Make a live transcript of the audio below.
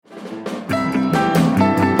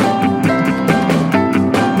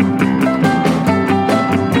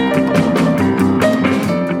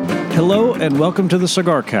and welcome to the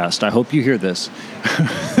CigarCast. I hope you hear this.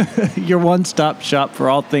 Your one-stop shop for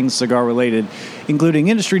all things cigar-related, including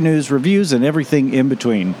industry news, reviews, and everything in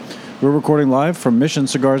between. We're recording live from Mission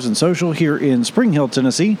Cigars and Social here in Spring Hill,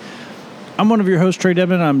 Tennessee. I'm one of your hosts, Trey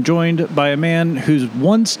Devin. I'm joined by a man who's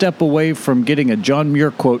one step away from getting a John Muir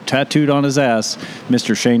quote tattooed on his ass,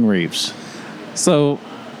 Mr. Shane Reeves. So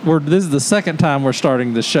this is the second time we're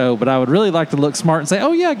starting the show, but I would really like to look smart and say,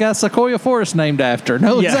 oh, yeah, I got Sequoia Forest named after.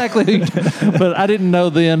 Exactly who, but I didn't know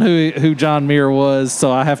then who John Muir was,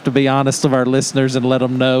 so I have to be honest with our listeners and let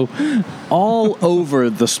them know. All over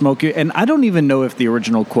the Smoky, and I don't even know if the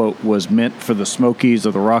original quote was meant for the Smokies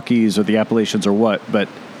or the Rockies or the Appalachians or what, but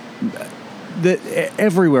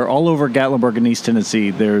everywhere, all over Gatlinburg and East Tennessee,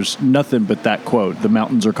 there's nothing but that quote, "The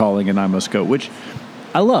mountains are calling and I must go," which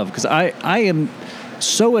I love because I am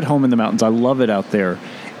so at home in the mountains. I love it out there.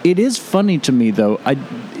 It is funny to me, though.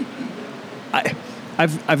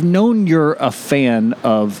 I've known you're a fan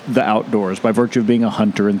of the outdoors by virtue of being a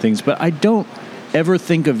hunter and things, but I don't ever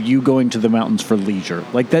think of you going to the mountains for leisure.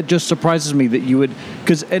 Like, that just surprises me that you would,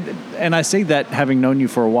 because, and I say that having known you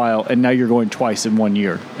for a while, and now you're going twice in 1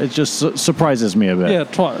 year. It just surprises me a bit. Yeah,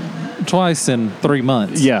 twice in 3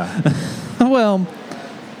 months. Yeah. Well,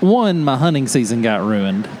 one, my hunting season got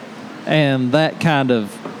ruined, and that kind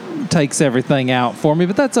of takes everything out for me,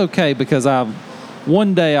 but that's okay because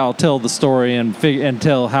one day I'll tell the story and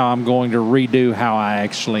tell how I'm going to redo how I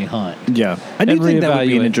actually hunt. Yeah. I do think that would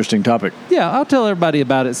be an interesting topic. Yeah, I'll tell everybody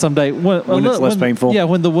about it someday. When it's less painful? Yeah,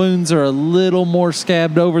 when the wounds are a little more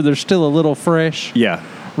scabbed over, they're still a little fresh. Yeah.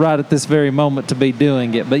 Right at this very moment to be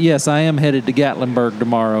doing it. But yes, I am headed to Gatlinburg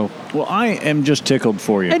tomorrow. Well, I am just tickled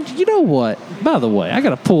for you. And you know what? By the way, I got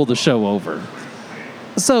to pull the show over.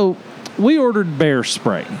 So we ordered bear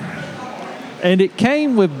spray. And it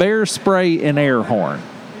came with bear spray and air horn.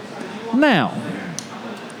 Now,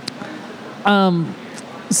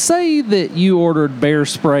 say that you ordered bear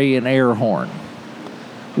spray and air horn.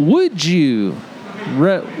 Would you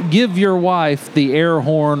give your wife the air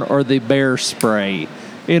horn or the bear spray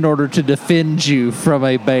in order to defend you from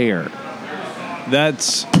a bear?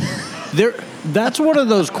 That's one of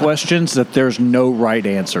those questions that there's no right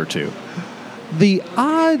answer to. The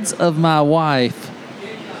odds of my wife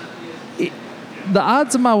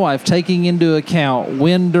taking into account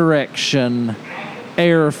wind direction,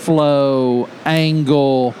 airflow,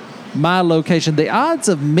 angle, my location, the odds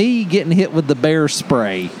of me getting hit with the bear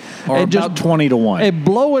spray are about 20 to 1. And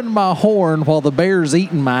blowing my horn while the bear's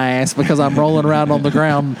eating my ass because I'm rolling around on the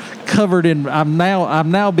ground covered in, I'm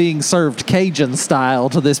now being served Cajun style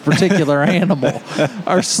to this particular animal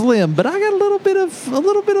are slim. But I got a little bit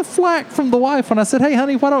of flack from the wife when I said, "Hey,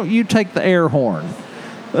 honey, why don't you take the air horn?"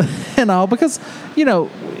 And all, because,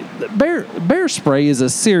 bear spray is a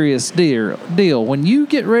serious deal. When you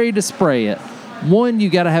get ready to spray it, one, you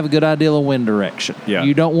got to have a good idea of wind direction. Yeah.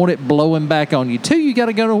 You don't want it blowing back on you. Two, you got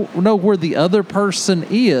to know where the other person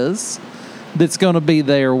is that's going to be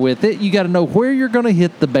there with it. You got to know where you're going to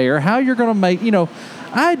hit the bear, how you're going to make,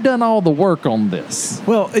 I'd done all the work on this.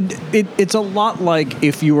 Well, it's a lot like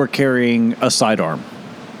if you were carrying a sidearm.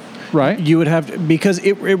 Right. You would have to, because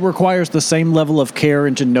it requires the same level of care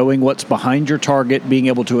into knowing what's behind your target, being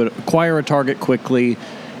able to acquire a target quickly.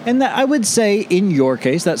 And that, I would say, in your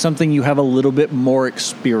case, that's something you have a little bit more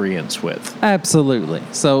experience with. Absolutely.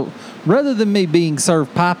 So rather than me being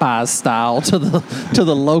served Popeyes style to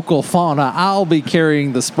the local fauna, I'll be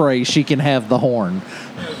carrying the spray. She can have the horn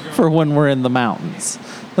for when we're in the mountains.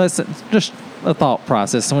 That's just a thought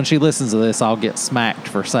process. So when she listens to this, I'll get smacked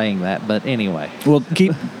for saying that. But anyway. Well,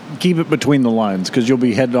 keep it between the lines because you'll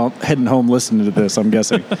be heading home listening to this, I'm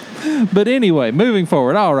guessing. But anyway, moving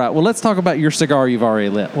forward. All right. Well, let's talk about your cigar you've already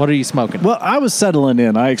lit. What are you smoking? Well, I was settling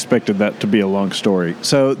in. I expected that to be a long story.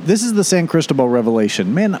 So this is the San Cristobal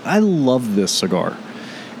Revelation. Man, I love this cigar.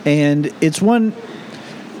 And it's one...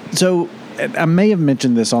 So I may have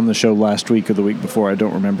mentioned this on the show last week or the week before. I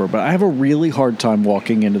don't remember. But I have a really hard time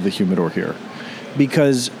walking into the humidor here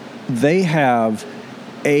because they have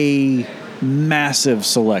a massive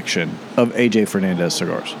selection of AJ Fernandez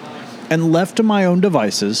cigars. And left to my own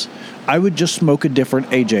devices, I would just smoke a different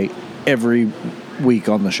AJ every week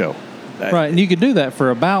on the show. Right, and you could do that for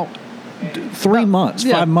about 5 months.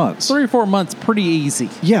 3 or 4 months, pretty easy.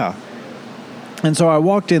 Yeah. And so I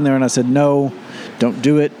walked in there and I said, no, don't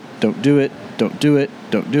do it, don't do it, don't do it,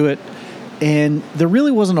 don't do it. And there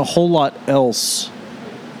really wasn't a whole lot else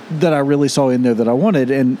that I really saw in there that I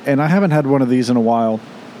wanted. And I haven't had one of these in a while.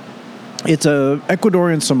 It's a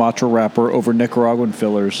Ecuadorian Sumatra wrapper over Nicaraguan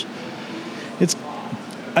fillers.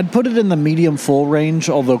 I'd put it in the medium full range,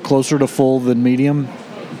 although closer to full than medium.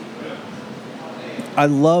 I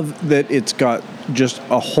love that it's got just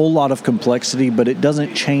a whole lot of complexity, but it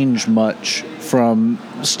doesn't change much from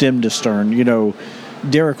stem to stern. You know,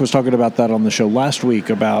 Derek was talking about that on the show last week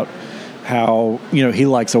about how, you know, he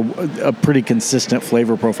likes a pretty consistent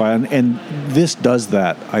flavor profile. And this does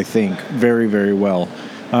that, I think, very, very well.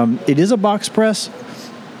 It is a box press,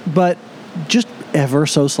 but just ever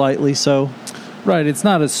so slightly so. Right, it's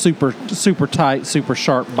not a super tight, super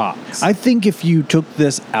sharp box. I think if you took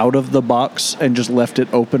this out of the box and just left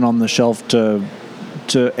it open on the shelf to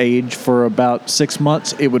age for about 6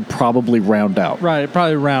 months, it would probably round out. Right, it'd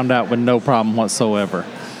probably round out with no problem whatsoever.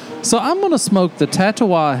 So I'm going to smoke the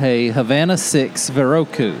Tatuaje Havana 6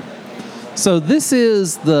 Verocu. So this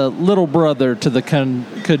is the little brother to the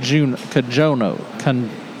Kahunu.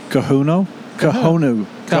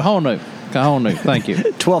 Kahonu, thank you.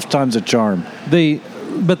 12 times a charm.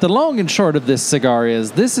 But the long and short of this cigar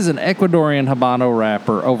is this is an Ecuadorian Habano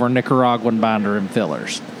wrapper over Nicaraguan binder and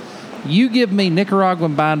fillers. You give me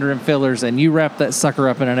Nicaraguan binder and fillers and you wrap that sucker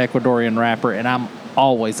up in an Ecuadorian wrapper and I'm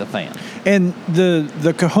always a fan. And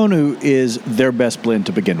the Kahonu is their best blend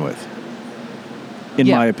to begin with, in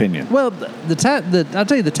my opinion. Well, I'll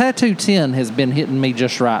tell you, the Tattoo 10 has been hitting me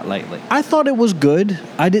just right lately. I thought it was good.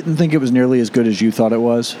 I didn't think it was nearly as good as you thought it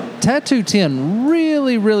was. Tattoo 10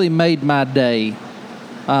 really, really made my day.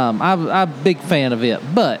 I'm a big fan of it.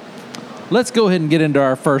 But let's go ahead and get into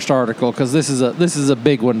our first article because this is a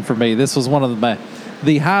big one for me. This was one of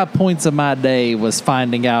the high points of my day was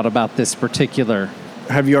finding out about this particular.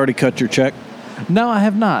 Have you already cut your check? No, I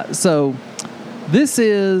have not. So this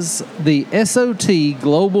is the SOT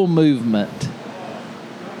Global Movement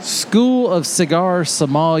School of Cigar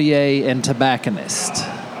Sommelier and Tobacconist.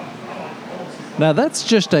 Now, that's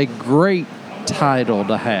just a great title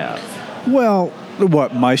to have. Well,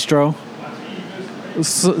 what, Maestro?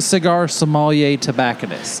 Cigar Sommelier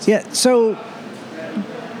Tobacconist. Yeah, so,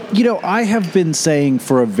 you know, I have been saying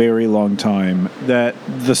for a very long time that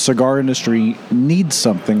the cigar industry needs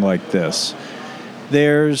something like this.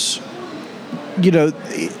 There's, you know,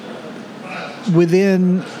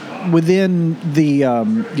 within the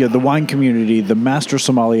the wine community, the Master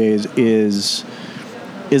Sommelier is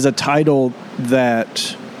a title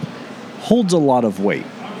that holds a lot of weight,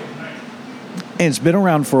 and it's been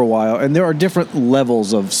around for a while. And there are different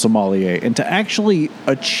levels of sommelier, and to actually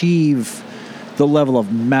achieve the level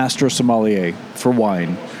of Master Sommelier for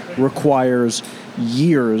wine requires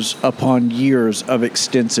years upon years of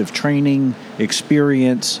extensive training,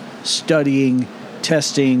 experience, studying,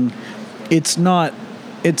 testing. It's not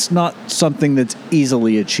something that's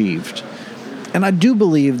easily achieved. And I do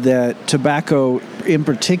believe that tobacco, in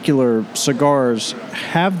particular cigars,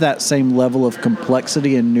 have that same level of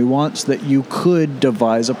complexity and nuance that you could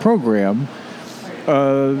devise a program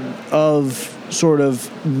of sort of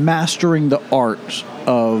mastering the art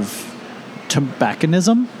of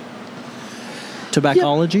tobaccology.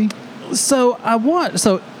 Yeah.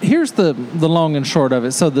 So here's the long and short of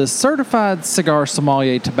it. So the Certified Cigar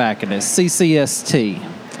Sommelier Tobacconist, CCST,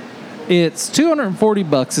 it's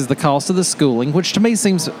 $240 is the cost of the schooling, which to me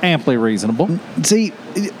seems amply reasonable. See,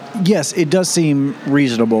 yes, it does seem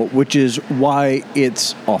reasonable, which is why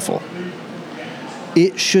it's awful.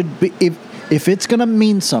 It should be, if it's going to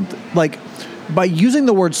mean something, like by using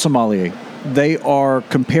the word sommelier, they are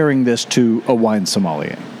comparing this to a wine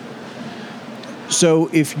sommelier. So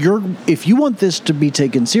if you want this to be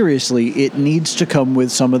taken seriously, it needs to come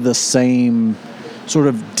with some of the same sort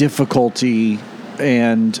of difficulty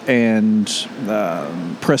and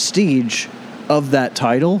prestige of that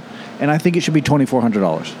title, and I think it should be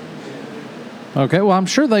 $2,400. Okay, well, I'm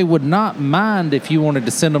sure they would not mind if you wanted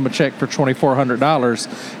to send them a check for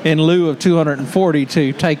 $2,400 in lieu of $240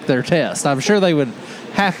 to take their test. I'm sure they would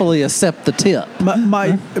happily accept the tip.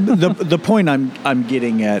 The point I'm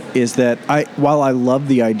getting at is that while I love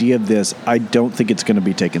the idea of this, I don't think it's going to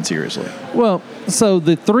be taken seriously. Well, so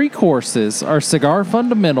the 3 courses are Cigar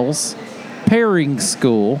Fundamentals, Pairing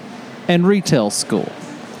School, and Retail School.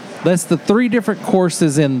 That's the 3 different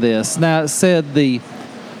courses in this. Now, it said the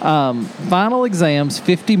final exams,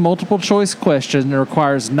 50 multiple choice questions, and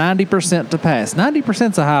requires 90% to pass.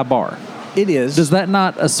 90% is a high bar. It is. Does that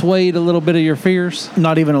not assuage a little bit of your fears?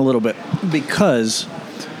 Not even a little bit. Because,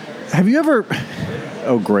 have you ever...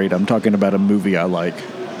 Oh, great. I'm talking about a movie I like.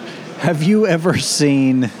 Have you ever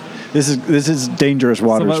seen... This is dangerous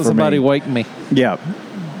waters for me. Somebody wake me. Yeah.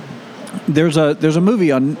 There's a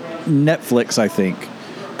movie on Netflix, I think,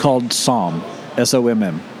 called SOMM,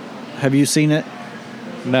 S-O-M-M. Have you seen it?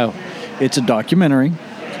 No. It's a documentary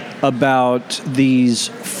about these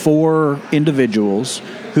 4 individuals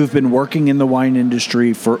who've been working in the wine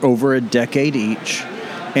industry for over a decade each,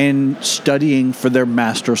 and studying for their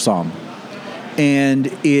master som. And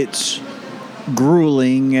it's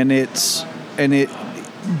grueling,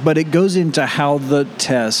 but it goes into how the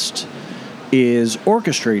test is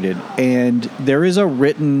orchestrated, and there is a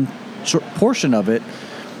written portion of it,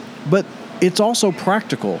 but it's also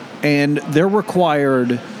practical, and they're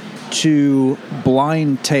required to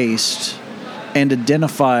blind taste and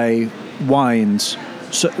identify wines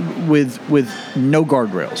with no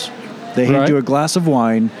guardrails. They hand you a glass of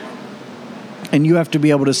wine, and you have to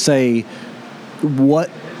be able to say what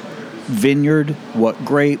vineyard, what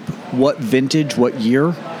grape, what vintage, what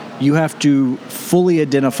year. You have to fully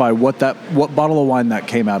identify what bottle of wine that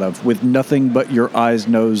came out of with nothing but your eyes,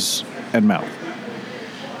 nose, and mouth.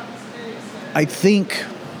 I think,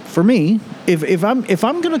 for me, if I'm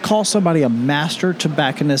going to call somebody a master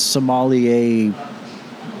tobacconist, sommelier,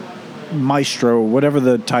 maestro, whatever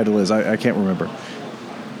the title is, I can't remember.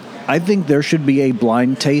 I think there should be a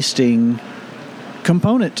blind tasting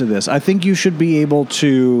component to this. I think you should be able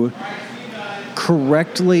to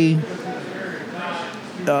correctly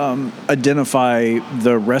identify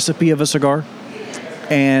the recipe of a cigar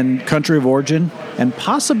and country of origin, and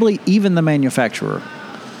possibly even the manufacturer.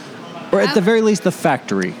 Or at the very least, the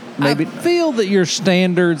factory. Maybe. I feel that your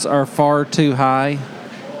standards are far too high.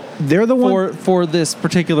 They're the one for this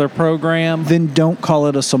particular program. Then don't call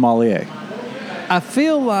it a sommelier. I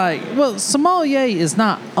feel like, sommelier is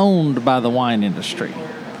not owned by the wine industry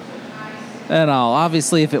at all.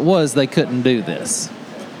 Obviously, if it was, they couldn't do this.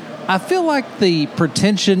 I feel like the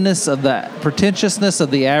pretentiousness of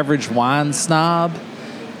the average wine snob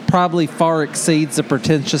probably far exceeds the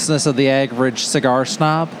pretentiousness of the average cigar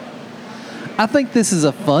snob. I think this is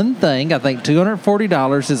a fun thing. I think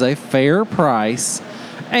 $240 is a fair price.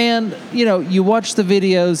 And, you watch the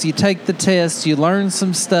videos, you take the test, you learn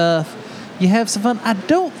some stuff, you have some fun. I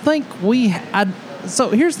don't think so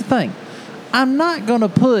here's the thing. I'm not going to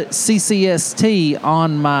put CCST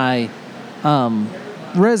on my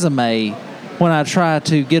resume when I try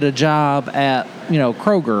to get a job at,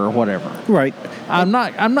 Kroger or whatever. Right. I'm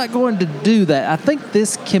not going to do that. I think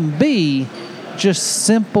this can be just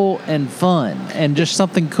simple and fun and just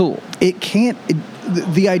something cool.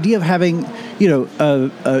 The idea of having,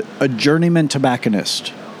 a journeyman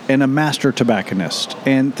tobacconist and a master tobacconist,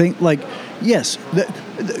 and think like, yes,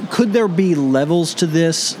 could there be levels to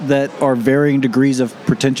this that are varying degrees of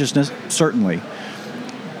pretentiousness? Certainly.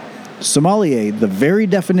 Sommelier, the very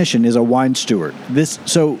definition, is a wine steward.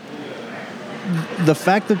 So the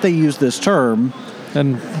fact that they use this term.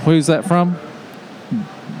 And who's that from?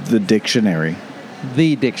 The dictionary.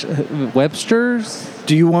 Webster's?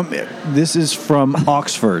 Do you want me? This is from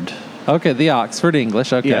Oxford. Okay, the Oxford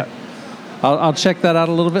English. Okay. Yeah. I'll check that out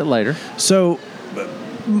a little bit later. So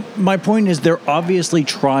my point is they're obviously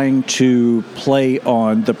trying to play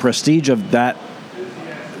on the prestige of that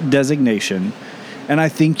designation, and I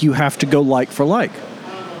think you have to go like for like.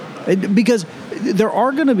 Because there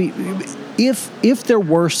are going to be, if there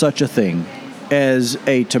were such a thing as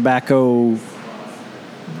a tobacco,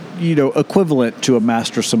 equivalent to a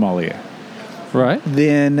master sommelier, right?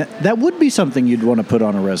 Then that would be something you'd want to put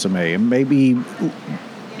on a resume, and maybe,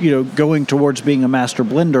 going towards being a master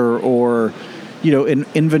blender or, an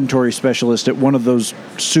inventory specialist at one of those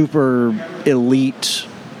super elite,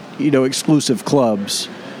 exclusive clubs.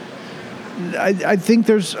 I think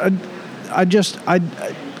there's,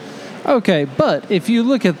 Okay, but if you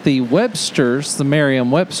look at the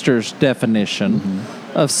Merriam-Webster's definition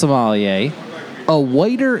of sommelier, a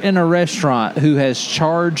waiter in a restaurant who has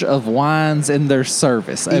charge of wines in their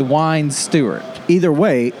service, a wine steward. Either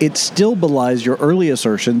way, it still belies your early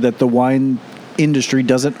assertion that the wine industry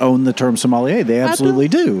doesn't own the term sommelier. They absolutely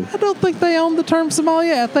do. I don't think they own the term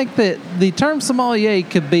sommelier. I think that the term sommelier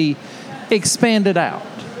could be expanded out.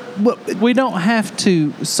 Well, we don't have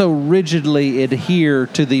to so rigidly adhere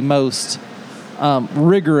to the most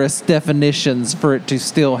rigorous definitions for it to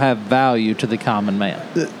still have value to the common man.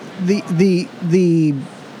 The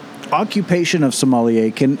occupation of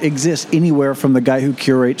sommelier can exist anywhere from the guy who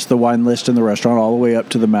curates the wine list in the restaurant all the way up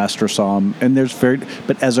to the master somm. And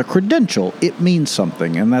but as a credential, it means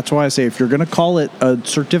something. And that's why I say if you're going to call it a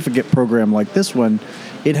certificate program like this one,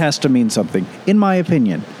 it has to mean something, in my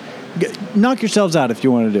opinion. Knock yourselves out if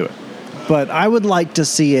you want to do it. But I would like to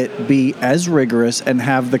see it be as rigorous and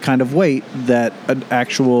have the kind of weight that an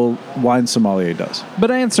actual wine sommelier does.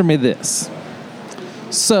 But answer me this.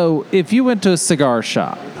 So if you went to a cigar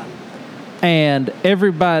shop and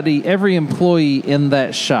every employee in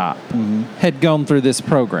that shop had gone through this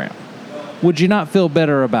program, would you not feel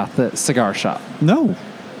better about the cigar shop? No.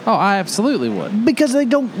 Oh, I absolutely would. Because they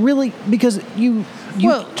don't really,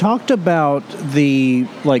 you talked about the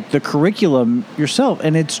curriculum yourself,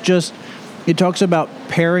 and it talks about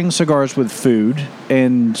pairing cigars with food,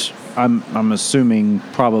 and I'm assuming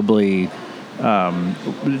probably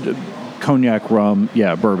cognac, rum,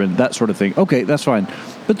 bourbon, that sort of thing. Okay, that's fine.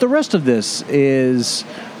 But the rest of this is,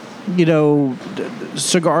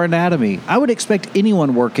 cigar anatomy. I would expect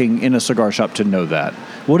anyone working in a cigar shop to know that.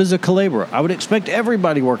 What is a calabra? I would expect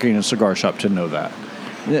everybody working in a cigar shop to know that.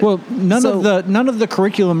 Well, none of the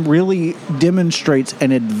curriculum really demonstrates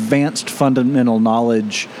an advanced fundamental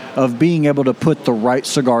knowledge of being able to put the right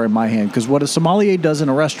cigar in my hand. Because what a sommelier does in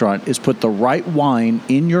a restaurant is put the right wine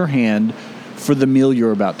in your hand for the meal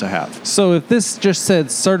you're about to have. So if this just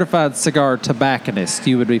said certified cigar tobacconist,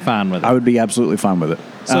 you would be fine with it? I would be absolutely fine with it.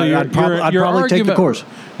 So I'd probably take the course.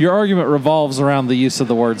 Your argument revolves around the use of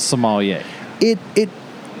the word sommelier.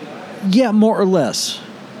 Yeah, more or less.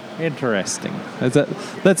 Interesting.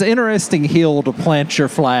 That's an interesting hill to plant your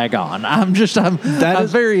flag on. I'm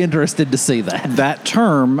very interested to see that. That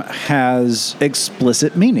term has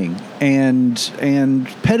explicit meaning and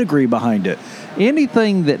pedigree behind it.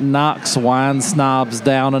 Anything that knocks wine snobs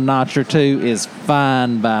down a notch or two is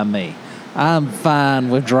fine by me. I'm fine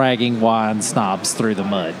with dragging wine snobs through the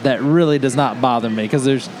mud. That really does not bother me, because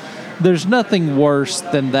there's nothing worse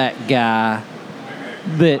than that guy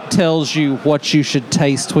that tells you what you should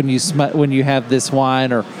taste when you have this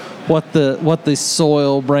wine, or what the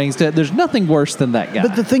soil brings to it. There's nothing worse than that guy.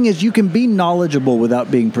 But the thing is, you can be knowledgeable without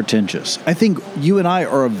being pretentious. I think you and I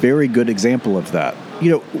are a very good example of that.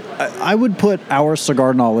 I would put our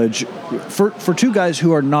cigar knowledge for two guys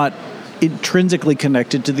who are not intrinsically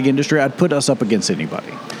connected to the industry. I'd put us up against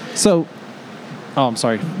anybody. So, I'm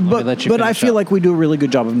sorry. But I feel like we do a really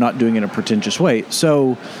good job of not doing it in a pretentious way.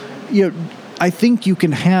 So, I think you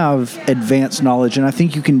can have advanced knowledge, and I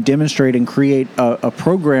think you can demonstrate and create a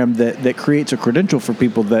program that creates a credential for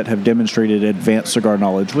people that have demonstrated advanced cigar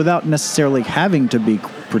knowledge without necessarily having to be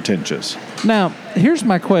pretentious. Now, here's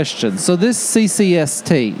my question. So this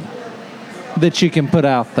CCST that you can put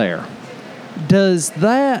out there, is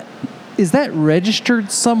that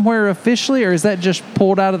registered somewhere officially, or is that just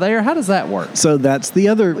pulled out of the air? How does that work? So that's the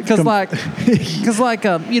other... Because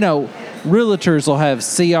realtors will have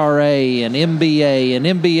CRA and MBA and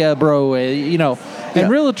MBA bro, and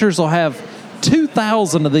realtors will have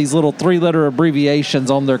 2,000 of these little 3-letter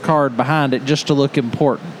abbreviations on their card behind it just to look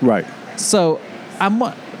important. Right. So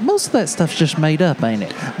most of that stuff's just made up, ain't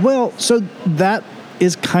it? Well, so that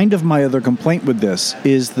is kind of my other complaint with this,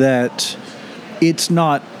 is that it's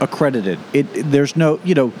not accredited. There's no,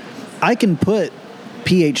 I can put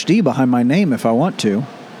PhD behind my name if I want to.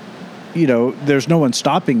 There's no one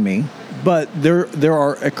stopping me. But there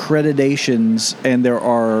are accreditations and there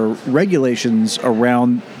are regulations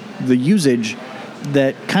around the usage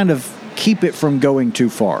that kind of keep it from going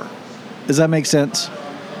too far. Does that make sense?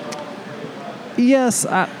 Yes,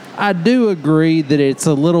 I do agree that it's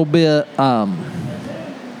a little bit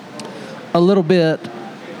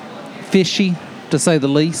fishy, to say the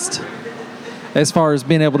least, as far as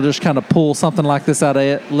being able to just kind of pull something like this out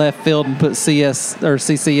of left field and put CS or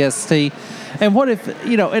CCST. And what if,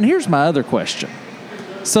 and here's my other question.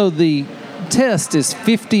 So the test is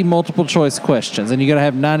 50 multiple choice questions, and you got to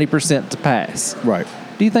have 90% to pass. Right.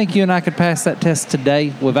 Do you think you and I could pass that test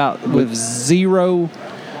today with zero?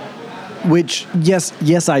 Which,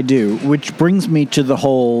 yes, I do. Which brings me to the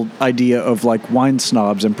whole idea of wine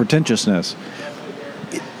snobs and pretentiousness.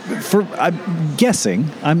 I'm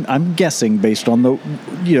guessing based on the,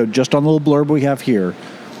 just on the little blurb we have here,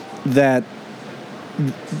 that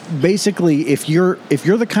basically if you're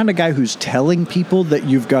the kind of guy who's telling people that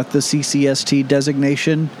you've got the CCST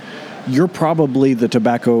designation, you're probably the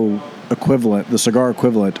tobacco equivalent, the cigar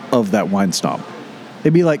equivalent of that wine snob.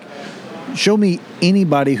 It'd be like, show me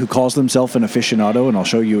anybody who calls themselves an aficionado and I'll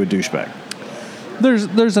show you a douchebag.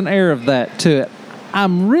 There's an air of that to it.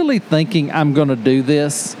 I'm really thinking I'm going to do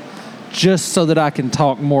this just so that I can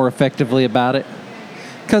talk more effectively about it.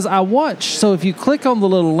 Because so if you click on the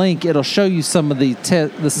little link, it'll show you some of the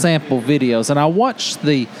sample videos. And I watched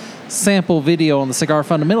the sample video on the Cigar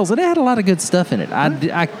Fundamentals, and it had a lot of good stuff in it.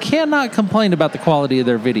 I cannot complain about the quality of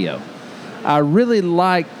their video. I really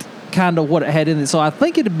liked kind of what it had in it. So I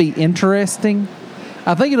think it'd be interesting.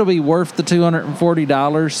 I think it'll be worth the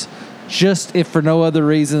 $240, just if for no other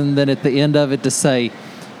reason than at the end of it to say,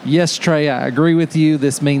 yes, Trey, I agree with you.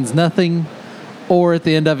 This means nothing. Or at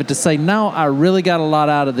the end of it to say, no, I really got a lot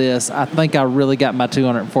out of this. I think I really got my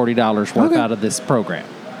 $240 worth out of this program.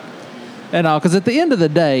 And all, because at the end of the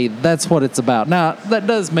day, that's what it's about. Now, that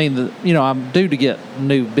does mean that, I'm due to get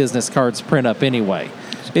new business cards print up anyway.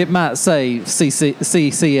 It might say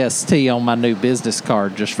CCST on my new business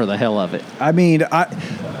card just for the hell of it. I mean,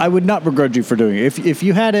 I would not begrudge you for doing it. If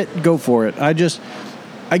you had it, go for it. I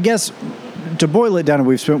guess, to boil it down, and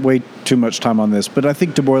we've spent way too much time on this, but I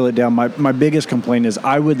think to boil it down, my biggest complaint is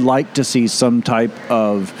I would like to see some type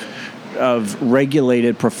of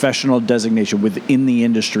regulated professional designation within the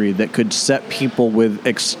industry that could set people with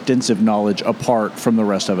extensive knowledge apart from the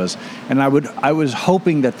rest of us. And I was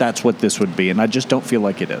hoping that that's what this would be, and I just don't feel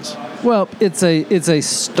like it is. Well, it's a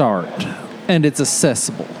start, and it's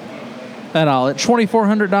accessible. And all at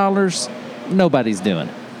 $2,400, nobody's doing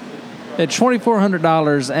it. At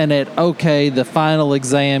 $2,400, and at the final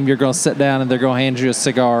exam, you're going to sit down and they're going to hand you a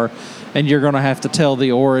cigar, and you're going to have to tell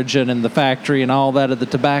the origin and the factory and all that of the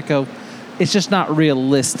tobacco. It's just not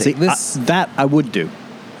realistic. See, that I would do,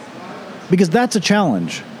 because that's a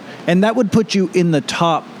challenge, and that would put you in the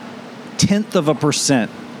top 0.1%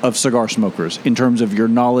 of cigar smokers in terms of your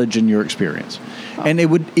knowledge and your experience, and it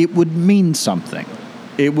would mean something.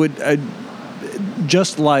 It would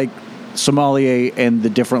just like sommelier and the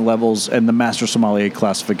different levels and the master sommelier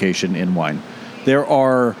classification in wine. There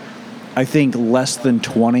are, I think, less than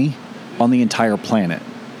 20 on the entire planet,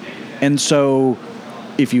 and so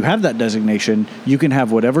if you have that designation, you can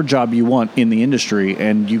have whatever job you want in the industry,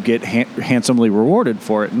 and you get handsomely rewarded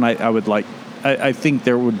for it. And I think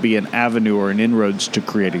there would be an avenue or an inroads to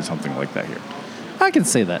creating something like that here. I can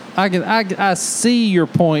see that. I see your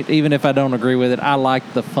point, even if I don't agree with it. I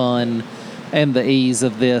like the fun and the ease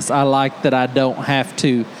of this. I like that I don't have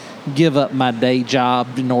to give up my day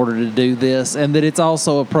job in order to do this, and that it's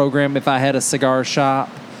also a program if I had a cigar shop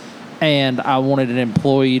and I wanted an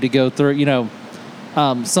employee to go through,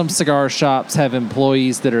 some cigar shops have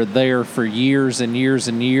employees that are there for years and years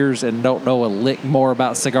and years and don't know a lick more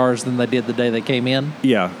about cigars than they did the day they came in.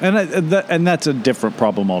 Yeah, and that's a different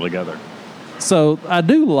problem altogether. So I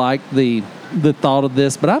do like the thought of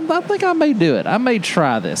this, but I think I may do it. I may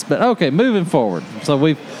try this. But okay, moving forward. So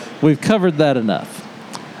we've covered that enough.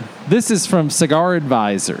 This is from Cigar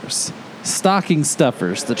Advisors. Stocking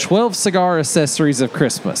stuffers, the 12 cigar accessories of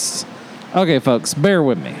Christmas. Okay, folks, bear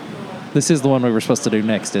with me. This is the one we were supposed to do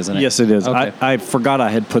next, isn't it? Yes, it is. Okay. I forgot I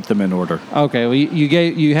had put them in order. Okay, well,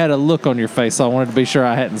 you had a look on your face, so I wanted to be sure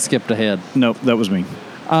I hadn't skipped ahead. Nope, that was me.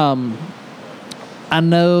 I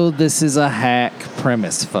know this is a hack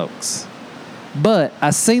premise, folks, but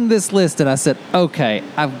I seen this list and I said, okay,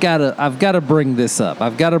 I've got to bring this up.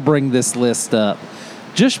 I've got to bring this list up,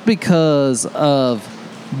 just because of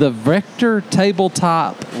the Vector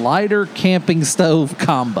tabletop lighter camping stove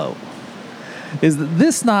combo. Is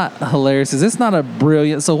this not hilarious? Is this not a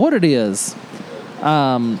brilliant? So what it is,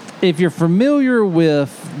 if you're familiar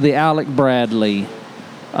with the Alec Bradley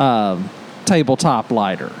tabletop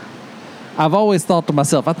lighter, I've always thought to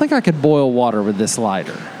myself, I think I could boil water with this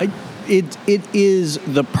lighter. It is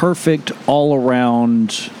the perfect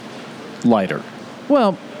all-around lighter.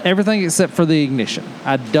 Well, everything except for the ignition.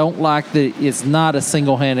 I don't like that it's not a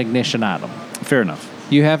single-hand ignition item. Fair enough.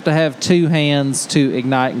 You have to have two hands to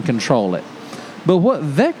ignite and control it. But what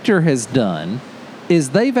Vector has done is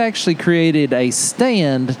they've actually created a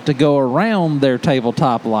stand to go around their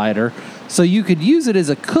tabletop lighter so you could use it as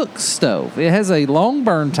a cook stove. It has a long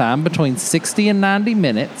burn time between 60 and 90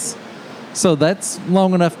 minutes. So that's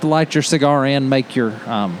long enough to light your cigar and make your...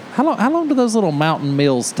 How long do those little mountain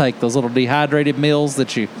meals take, those little dehydrated meals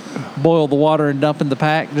that you boil the water and dump in the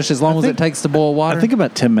pack, just as long as it takes to boil water? I think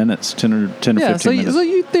about 10 minutes, 10 or 15 minutes. So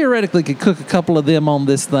you theoretically could cook a couple of them on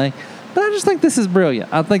this thing. But I just think this is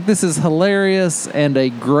brilliant. I think this is hilarious and a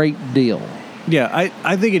great deal. Yeah,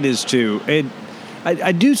 I think it is too. And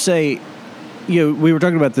I do say, we were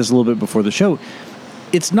talking about this a little bit before the show.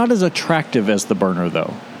 It's not as attractive as the burner,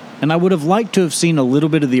 though. And I would have liked to have seen a little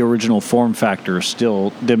bit of the original form factor still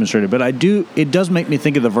demonstrated. But it does make me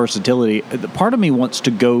think of the versatility. Part of me wants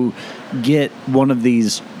to go get one of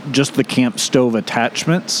these, just the camp stove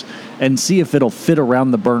attachments, and see if it'll fit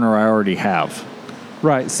around the burner I already have.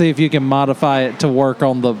 Right. See if you can modify it to work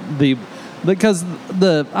on because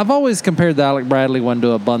I've always compared the Alec Bradley one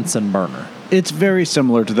to a Bunsen burner. It's very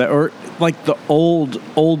similar to that, or like the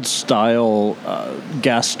old style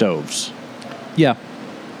gas stoves. Yeah.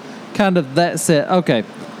 Kind of that set. Okay.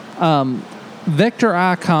 Vector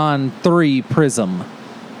Icon 3 Prism.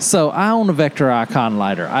 So I own a Vector Icon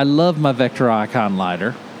lighter. I love my Vector Icon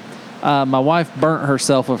lighter. My wife burnt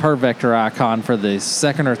herself with her Vector Icon for the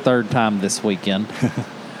second or third time this weekend.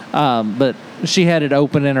 But she had it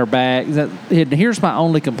open in her bag. Here's my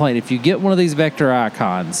only complaint. If you get one of these Vector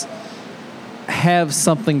Icons, have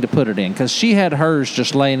something to put it in. Because she had hers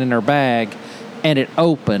just laying in her bag, and it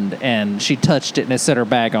opened, and she touched it, and it set her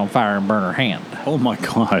bag on fire and burned her hand. Oh, my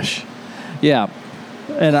gosh. Yeah.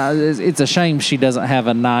 And it's a shame she doesn't have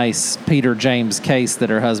a nice Peter James case that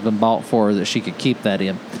her husband bought for her that she could keep that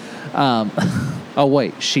in. Oh,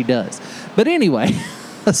 wait, she does. But anyway,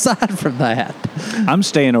 aside from that, I'm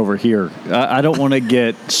staying over here. I don't want to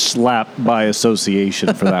get slapped by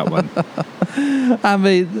association for that one. I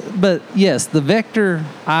mean, but yes, the Vector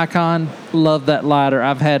Icon, love that lighter.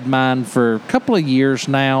 I've had mine for a couple of years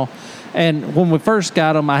now. And when we first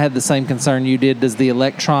got them, I had the same concern you did. Does the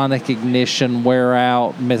electronic ignition wear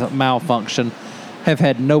out, malfunction? Have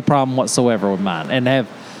had no problem whatsoever with mine. And have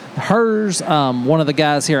hers, one of the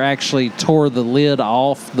guys here actually tore the lid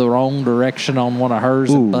off the wrong direction on one of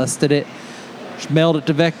hers and busted it. Mailed it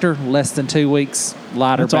to Vector, less than 2 weeks,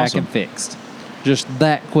 lighter That's back awesome. and fixed. Just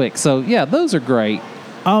that quick. So, yeah, those are great.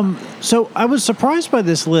 So I was surprised by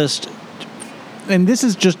this list, and this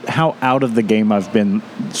is just how out of the game I've been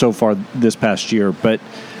so far this past year, but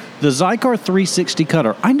the Zycar 360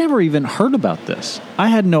 cutter, I never even heard about this. I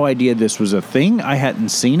had no idea this was a thing. I hadn't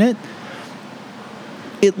seen it.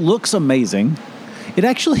 It looks amazing. It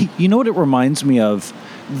actually, you know what it reminds me of?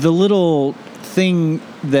 The little thing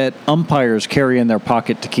that umpires carry in their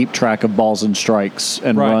pocket to keep track of balls and strikes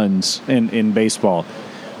and runs in baseball.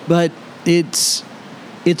 But it's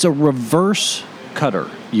a reverse cutter,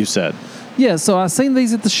 you said. Yeah, so I seen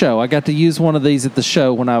these at the show. I got to use one of these at the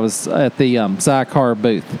show when I was at the Zycar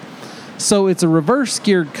booth. So it's a reverse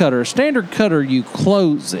geared cutter. Standard cutter, you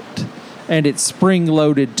close it, and it's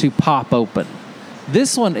spring-loaded to pop open.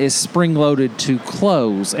 This one is spring-loaded to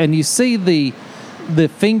close, and you see the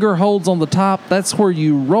finger holds on the top. That's where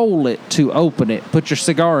you roll it to open it. Put your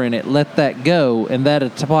cigar in it, let that go, and that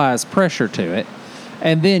applies pressure to it.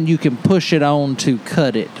 And then you can push it on to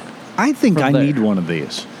cut it. I think I need one of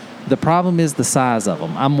these. The problem is the size of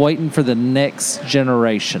them. I'm waiting for the next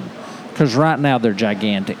generation because right now they're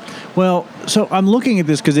gigantic. Well, so I'm looking at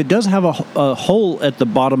this because it does have a hole at the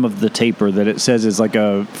bottom of the taper that it says is like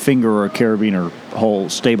a finger or a carabiner hole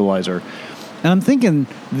stabilizer. And I'm thinking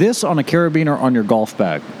this on a carabiner on your golf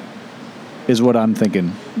bag is what I'm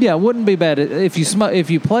thinking. Yeah, it wouldn't be bad. If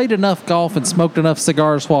you played enough golf and smoked enough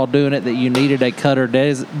cigars while doing it that you needed a cutter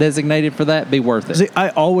designated for that, be worth it. See, I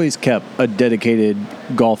always kept a dedicated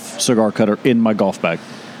golf cigar cutter in my golf bag.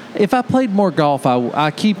 If I played more golf,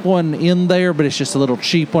 I keep one in there, but it's just a little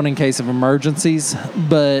cheap one in case of emergencies.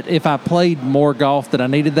 But if I played more golf, then I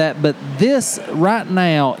needed that. But this, right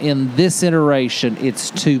now, in this iteration, it's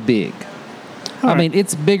too big. I mean,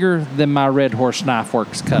 it's bigger than my Red Horse Knife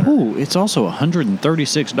Works cutter. Ooh, it's also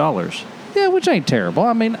 $136. Yeah, which ain't terrible.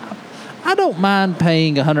 I mean, I don't mind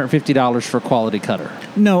paying $150 for a quality cutter.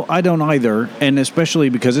 No, I don't either, and especially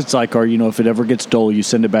because it's Zycar, you know, if it ever gets dull, you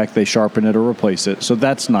send it back, they sharpen it or replace it, so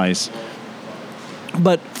that's nice.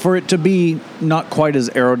 But for it to be not quite as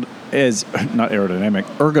ergonomic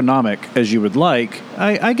as you would like,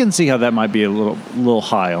 I can see how that might be a little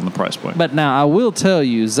high on the price point. But now, I will tell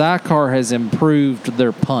you, Zycar has improved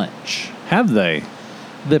their punch. Have they?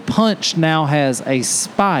 The punch now has a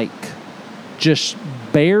spike just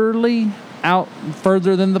barely out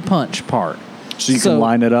further than the punch part. So you can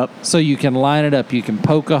line it up? So you can line it up. You can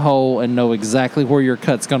poke a hole and know exactly where your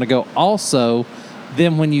cut's going to go. Also,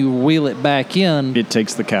 then when you wheel it back in, it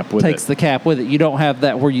takes the cap with it. You don't have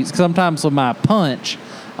that where you... Sometimes with my punch,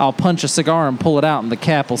 I'll punch a cigar and pull it out, and the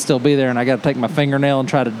cap will still be there, and I got to take my fingernail and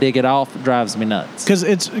try to dig it off. It drives me nuts.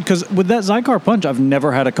 Because with that Zycar punch, I've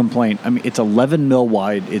never had a complaint. I mean, it's 11 mil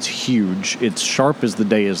wide. It's huge. It's sharp as the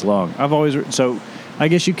day is long. So I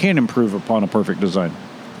guess you can improve upon a perfect design.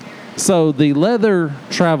 So the leather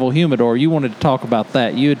travel humidor, you wanted to talk about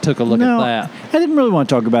that. You had took a look at that. I didn't really want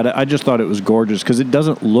to talk about it. I just thought it was gorgeous because it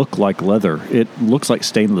doesn't look like leather. It looks like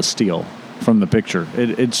stainless steel from the picture.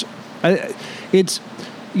 It's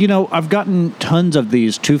you know, I've gotten tons of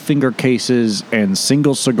these 2-finger cases and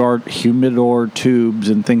single cigar humidor tubes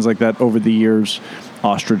and things like that over the years,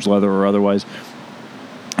 ostrich leather or otherwise.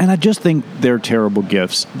 And I just think they're terrible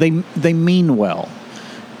gifts. They mean well,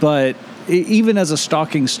 but even as a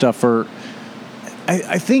stocking stuffer,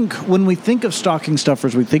 I think when we think of stocking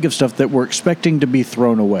stuffers, we think of stuff that we're expecting to be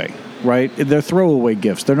thrown away, right? They're throwaway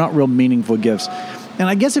gifts. They're not real meaningful gifts. And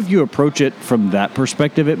I guess if you approach it from that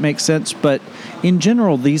perspective, it makes sense. But in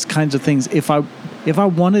general, these kinds of things, if I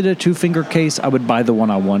wanted a 2-finger case, I would buy the one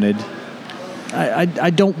I wanted. I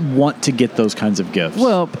don't want to get those kinds of gifts.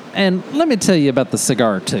 Well, and let me tell you about the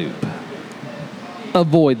cigar tube.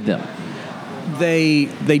 Avoid them. They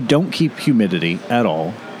don't keep humidity at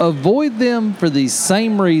all. Avoid them for the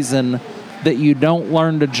same reason that you don't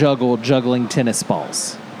learn to juggling tennis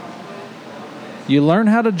balls. You learn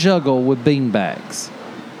how to juggle with bean bags.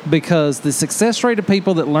 Because the success rate of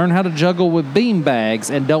people that learn how to juggle with bean bags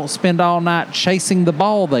and don't spend all night chasing the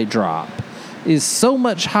ball they drop is so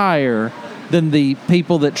much higher than the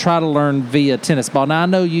people that try to learn via tennis ball. Now, I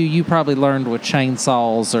know you probably learned with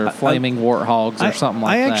chainsaws or flaming warthogs or something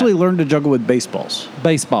like that. I actually learned to juggle with baseballs.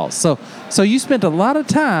 Baseballs. So you spent a lot of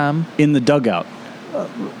time... in the dugout.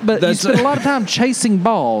 But you spent a lot of time chasing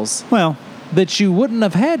balls. Well... that you wouldn't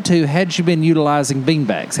have had to had you been utilizing bean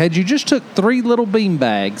bags. Had you just took 3 little bean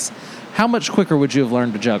bags, how much quicker would you have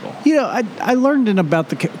learned to juggle? You know, I learned in about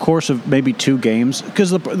the course of maybe 2 games,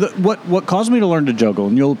 because what caused me to learn to juggle,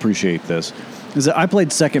 and you'll appreciate this, is that I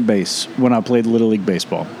played second base when I played Little League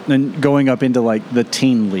Baseball, and going up into like the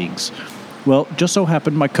teen leagues. Well, just so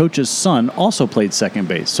happened my coach's son also played second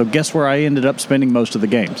base, so guess where I ended up spending most of the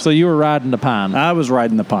games? So you were riding the pine. I was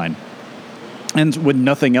riding the pine. And with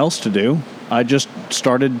nothing else to do, I just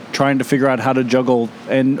started trying to figure out how to juggle.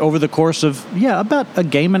 And over the course of, about a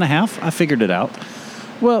game and a half, I figured it out.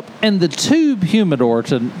 Well, and the tube humidor,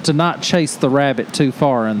 to not chase the rabbit too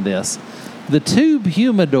far in this, the tube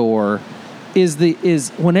humidor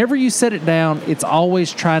is whenever you set it down, it's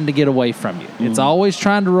always trying to get away from you. Mm-hmm. It's always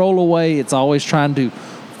trying to roll away. It's always trying to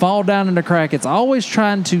fall down in a crack. It's always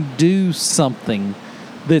trying to do something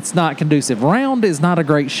that's not conducive. Round is not a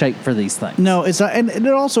great shape for these things. No, it's not. And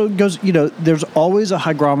it also goes, there's always a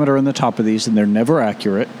hygrometer on the top of these, and they're never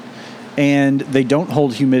accurate. And they don't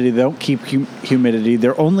hold humidity. They don't keep humidity.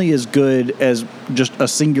 They're only as good as just a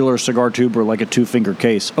singular cigar tube or like a 2-finger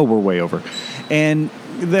case. Oh, we're way over. And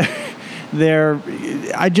I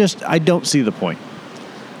don't see the point.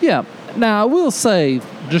 Yeah. Now, I will say,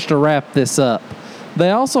 just to wrap this up, they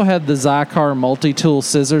also had the Zycar multi-tool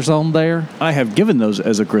scissors on there. I have given those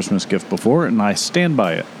as a Christmas gift before, and I stand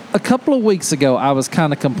by it. A couple of weeks ago, I was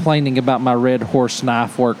kind of complaining about my Red Horse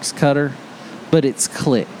Knife Works cutter, but it's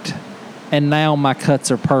clicked. And now my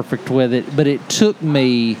cuts are perfect with it. But they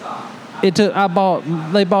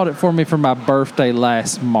bought it for me for my birthday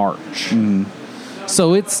last March. Mm-hmm.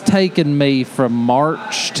 So it's taken me from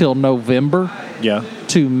March till November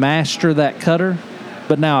to master that cutter.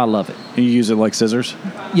 But now I love it. You use it like scissors?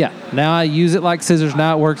 Yeah. Now I use it like scissors.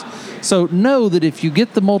 Now it works. So know that if you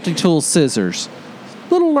get the multi-tool scissors,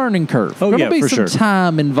 little learning curve. Oh, There'll be for some sure.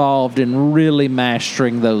 time involved in really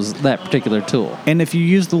mastering that particular tool. And if you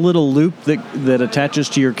use the little loop that attaches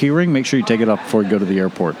to your keyring, make sure you take it off before you go to the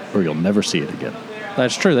airport, or you'll never see it again.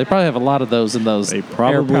 That's true. They probably have a lot of those in those They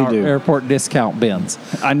probably do. airport discount bins.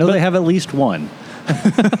 I know they have at least one.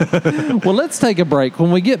 Well, let's take a break.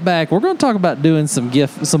 When we get back, we're going to talk about doing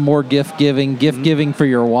some more gift giving for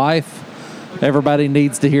your wife. Everybody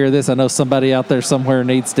needs to hear this. I know somebody out there somewhere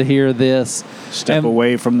needs to hear this. Step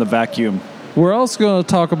away from the vacuum. We're also going to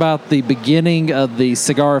talk about the beginning of the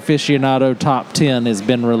Cigar Aficionado Top 10 has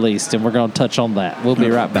been released, and we're going to touch on that. We'll be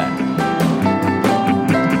right back.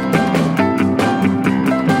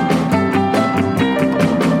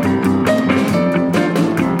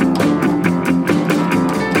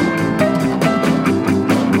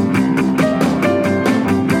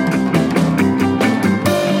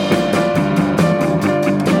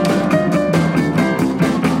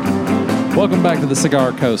 Welcome back to the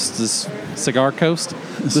Cigar Coast. The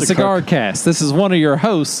CigarCast. This is one of your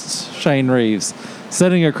hosts, Shane Reeves,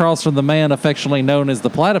 sitting across from the man affectionately known as the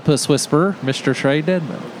Platypus Whisperer, Mr. Trey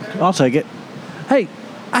Deadman. I'll take it. Hey,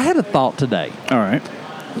 I had a thought today. All right.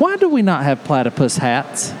 Why do we not have platypus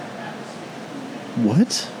hats?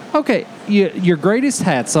 What? Okay, your greatest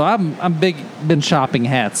hats. So I'm been shopping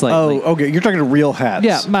hats lately. Oh, okay. You're talking to real hats.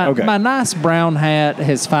 Yeah, my nice brown hat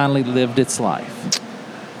has finally lived its life.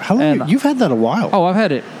 How long? You've had that a while. Oh, I've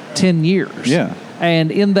had it 10 years. Yeah.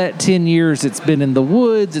 And in that 10 years, it's been in the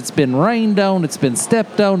woods, it's been rained on, it's been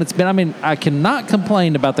stepped on, I cannot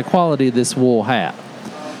complain about the quality of this wool hat.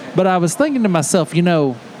 But I was thinking to myself,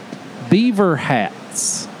 beaver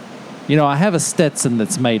hats. I have a Stetson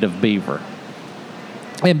that's made of beaver.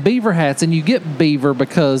 And beaver hats, and you get beaver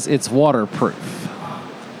because it's waterproof.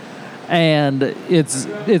 And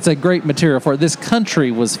it's a great material for it. This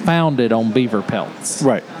country was founded on beaver pelts.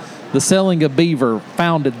 Right. The selling of beaver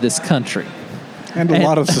founded this country. And a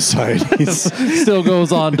lot of societies. Still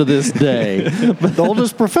goes on to this day. The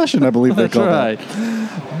oldest profession, I believe they call right.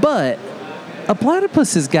 that. But a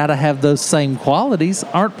platypus has got to have those same qualities.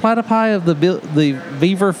 Aren't platypi of the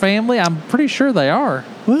beaver family? I'm pretty sure they are.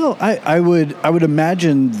 Well, I would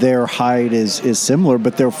imagine their hide is similar,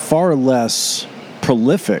 but they're far less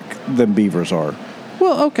prolific than beavers are.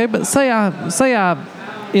 Well, okay, but say I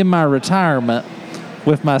in my retirement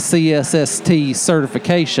with my CSST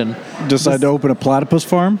certification decided to open a platypus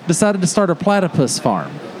farm? Decided to start a platypus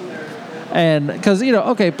farm. And because,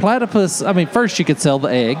 okay, platypus, I mean, first you could sell the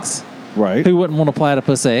eggs. Right. Who wouldn't want a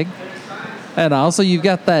platypus egg? And also you've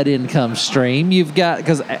got that income stream. You've got,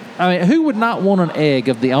 because, I mean, who would not want an egg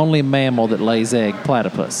of the only mammal that lays egg,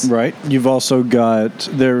 platypus? Right. You've also got,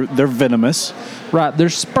 they're venomous. Right.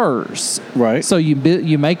 There's spurs. Right. So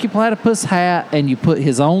you make your platypus hat and you put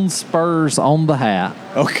his own spurs on the hat.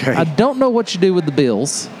 Okay. I don't know what you do with the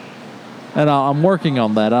bills. And I'm working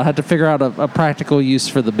on that. I had to figure out a practical use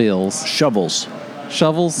for the bills. Shovels.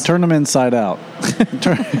 Turn them inside out.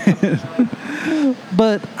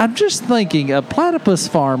 But I'm just thinking a platypus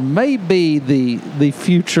farm may be the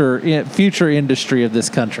future industry of this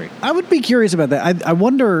country. I would be curious about that. I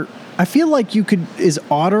wonder, I feel like I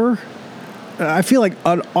feel like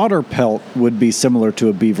an otter pelt would be similar to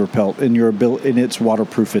a beaver pelt in its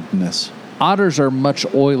waterproofedness. Otters are much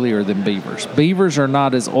oilier than beavers. Beavers are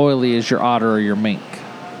not as oily as your otter or your mink.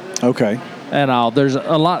 Okay. And there's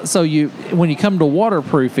a lot. So when you come to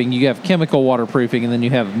waterproofing, you have chemical waterproofing, and then you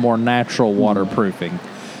have more natural waterproofing,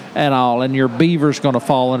 and your beaver's going to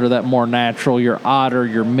fall under that more natural. Your otter,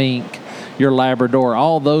 your mink, your Labrador,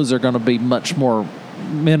 all those are going to be much more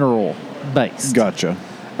mineral based. Gotcha.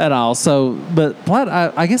 And I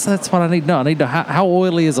guess that's what I need to know. I need to know how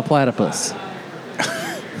oily is a platypus.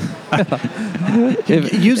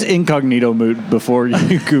 Use incognito mode before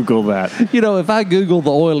you Google that. If I Google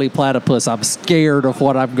the oily platypus, I'm scared of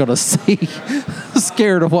what I'm going to see.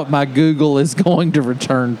 Scared of what my Google is going to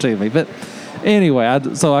return to me. But anyway,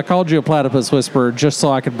 so I called you a platypus whisperer just so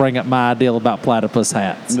I could bring up my ideal about platypus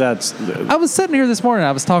hats. I was sitting here this morning.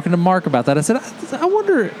 I was talking to Mark about that. I said, I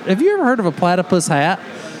wonder, have you ever heard of a platypus hat?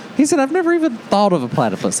 He said, I've never even thought of a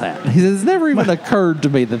platypus hat. He said, it's never even occurred to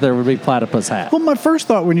me that there would be platypus hats. Well, my first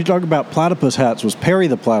thought when you talk about platypus hats was Perry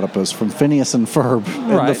the Platypus from Phineas and Ferb.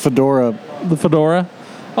 And right. The fedora. The fedora?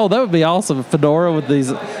 Oh, that would be awesome. A fedora with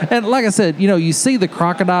these. And like I said, you see the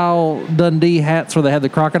Crocodile Dundee hats where they have the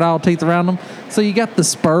crocodile teeth around them. So you got the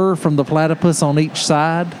spur from the platypus on each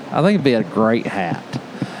side. I think it'd be a great hat.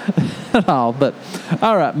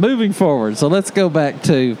 All right, moving forward. So let's go back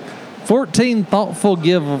to 14 thoughtful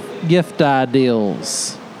gift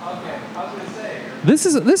ideals. This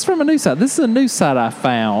is from a new site. This is a new site I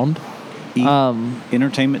found.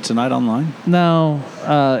 Entertainment Tonight Online? No,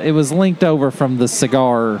 it was linked over from the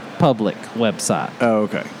Cigar Public website. Oh,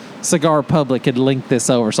 okay. Cigar Public had linked this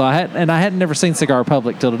over, so I hadn't never seen Cigar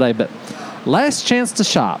Public till today. But last chance to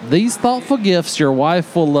shop. These thoughtful gifts your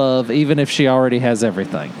wife will love, even if she already has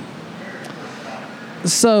everything.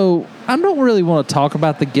 So I don't really want to talk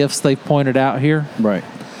about the gifts they've pointed out here. Right.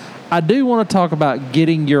 I do want to talk about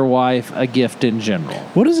getting your wife a gift in general.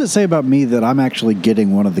 What does it say about me that I'm actually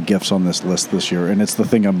getting one of the gifts on this list this year, and it's the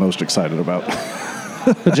thing I'm most excited about?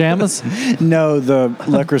 Pajamas? No, the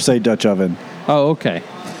Le Creuset Dutch oven. Oh, okay.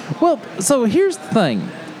 Well, so here's the thing.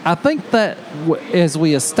 I think that as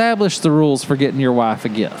we establish the rules for getting your wife a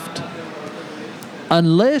gift,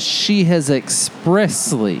 unless she has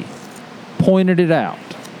expressly pointed it out,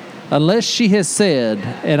 unless she has said,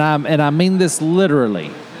 and I mean this literally,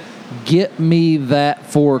 get me that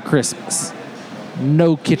for Christmas,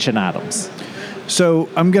 no kitchen items. So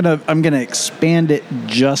I'm gonna expand it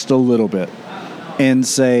just a little bit and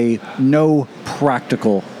say no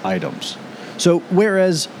practical items. So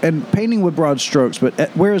whereas, and painting with broad strokes, but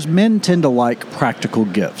whereas men tend to like practical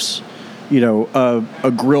gifts,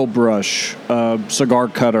 a grill brush, a cigar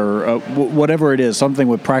cutter, whatever it is, something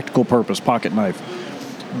with practical purpose, pocket knife.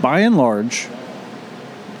 By and large,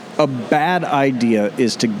 a bad idea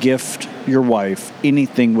is to gift your wife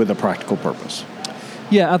anything with a practical purpose.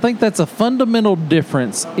 Yeah, I think that's a fundamental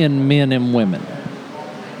difference in men and women,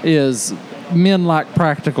 is men like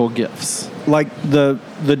practical gifts. Like the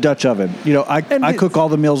Dutch oven. I cook all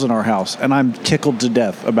the meals in our house, and I'm tickled to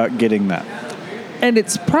death about getting that. And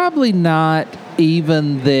it's probably not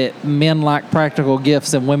even that men like practical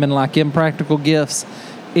gifts and women like impractical gifts.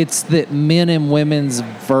 It's that men and women's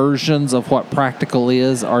versions of what practical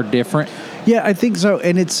is are different. Yeah, I think so.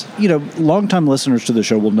 And it's, longtime listeners to the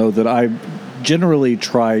show will know that I generally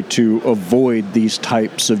try to avoid these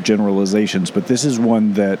types of generalizations, but this is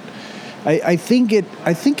one that I think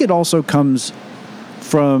it also comes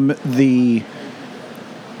from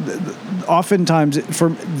oftentimes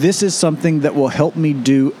this is something that will help me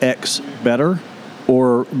do X better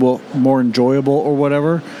or will more enjoyable or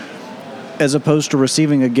whatever, as opposed to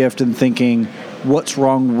receiving a gift and thinking, what's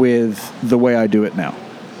wrong with the way I do it now?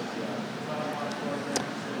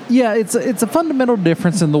 Yeah, it's a fundamental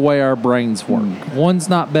difference in the way our brains work. One's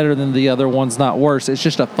not better than the other, one's not worse. It's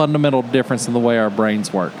just a fundamental difference in the way our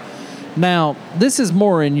brains work. Now, this is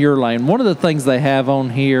more in your lane. One of the things they have on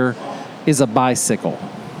here is a bicycle.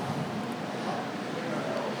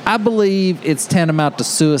 I believe it's tantamount to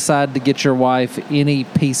suicide to get your wife any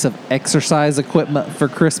piece of exercise equipment for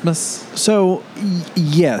Christmas. So,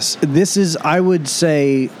 yes, this is, I would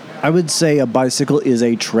say a bicycle is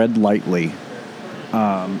a tread lightly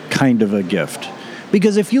kind of a gift.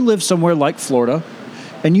 Because if you live somewhere like Florida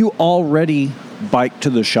and you already bike to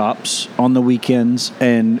the shops on the weekends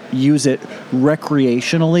and use it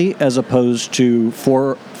recreationally as opposed to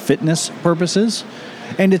for fitness purposes,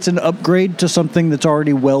 and it's an upgrade to something that's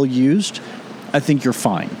already well used, I think you're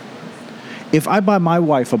fine. If I buy my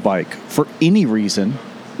wife a bike for any reason,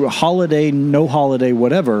 holiday, no holiday,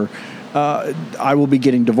 whatever, I will be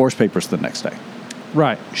getting divorce papers the next day.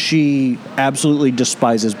 Right. She absolutely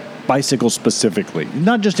despises bicycles specifically,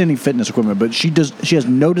 not just any fitness equipment, but she has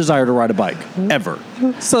no desire to ride a bike ever.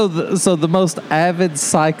 So the most avid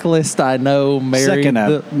cyclist I know married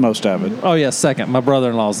most avid. Oh yeah, second. My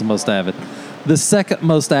brother-in-law is the most avid. The second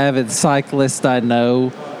most avid cyclist I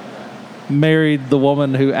know married the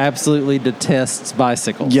woman who absolutely detests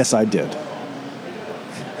bicycles. Yes, I did.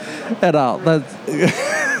 At all.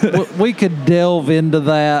 We could delve into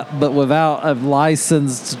that, but without a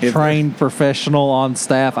licensed, trained professional on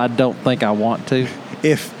staff, I don't think I want to.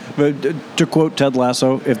 To quote Ted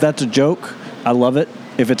Lasso, if that's a joke, I love it.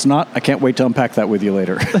 If it's not, I can't wait to unpack that with you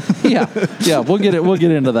later. yeah, we'll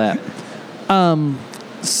get into that.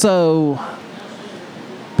 So,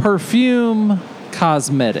 perfume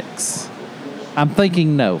cosmetics. I'm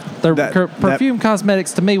thinking no. Perfume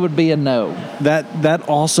cosmetics to me would be a no. That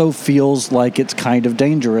also feels like it's kind of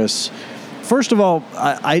dangerous. First of all,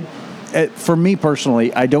 for me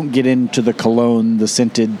personally, I don't get into the cologne, the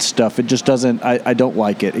scented stuff. It just doesn't. I don't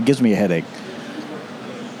like it. It gives me a headache.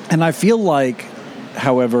 And I feel like,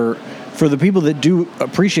 however, for the people that do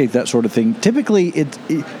appreciate that sort of thing, typically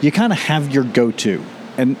you kind of have your go-to.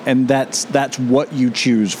 And that's what you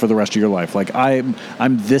choose for the rest of your life. Like I'm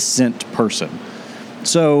this scent person.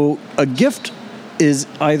 So a gift is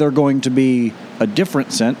either going to be a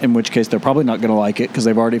different scent, in which case they're probably not going to like it because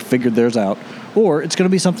they've already figured theirs out, or it's going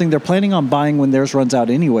to be something they're planning on buying when theirs runs out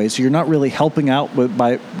anyway. So you're not really helping out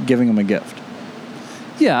by giving them a gift.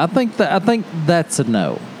 Yeah, I think that's a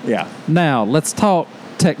no. Yeah. Now let's talk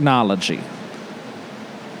technology.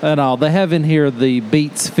 And all they have in here the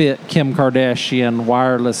Beats Fit Kim Kardashian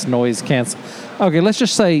wireless noise cancel. Okay, let's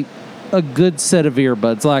just say a good set of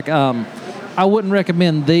earbuds. Like I wouldn't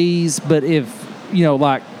recommend these, but if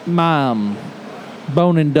like my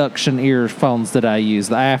bone induction earphones that I use,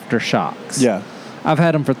 the Aftershocks. Yeah, I've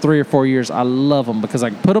had them for 3 or 4 years. I love them because I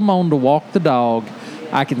can put them on to walk the dog.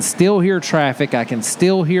 I can still hear traffic. I can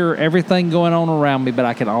still hear everything going on around me, but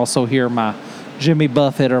I can also hear my Jimmy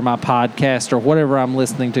Buffett or my podcast or whatever I'm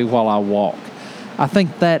listening to while I walk. I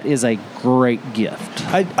think that is a great gift.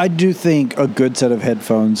 I do think a good set of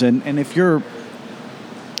headphones, and if you're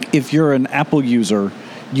an Apple user,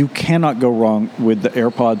 you cannot go wrong with the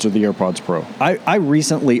AirPods or the AirPods Pro. I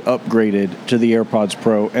recently upgraded to the AirPods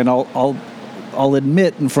Pro, and I'll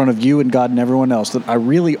admit in front of you and God and everyone else that I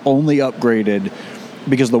really only upgraded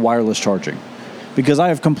because of the wireless charging. Because I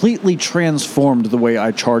have completely transformed the way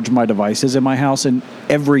I charge my devices in my house, and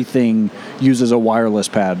everything uses a wireless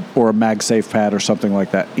pad or a MagSafe pad or something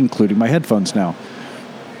like that, including my headphones now.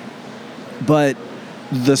 But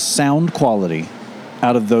the sound quality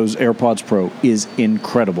out of those AirPods Pro is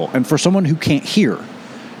incredible. And for someone who can't hear,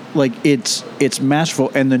 like it's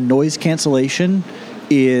masterful, and the noise cancellation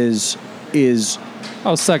is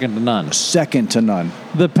second to none. Second to none.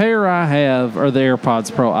 The pair I have are the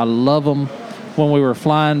AirPods Pro. I love them. When we were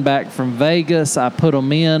flying back from Vegas, I put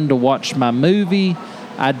them in to watch my movie.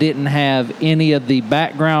 I didn't have any of the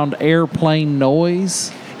background airplane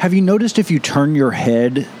noise. Have you noticed if you turn your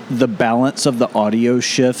head, the balance of the audio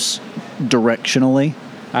shifts directionally?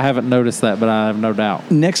 I haven't noticed that, but I have no doubt.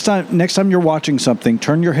 Next time you're watching something,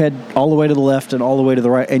 turn your head all the way to the left and all the way to the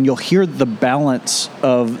right, and you'll hear the balance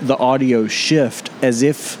of the audio shift as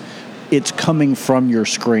if it's coming from your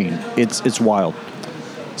screen. It's wild.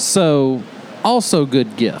 So, also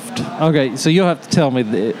good gift. Okay, so you'll have to tell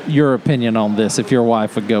me your opinion on this if your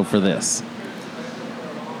wife would go for this.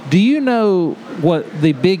 Do you know what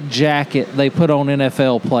the big jacket they put on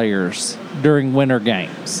NFL players during winter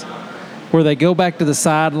games? Where they go back to the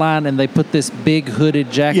sideline and they put this big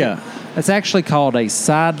hooded jacket? Yeah. It's actually called a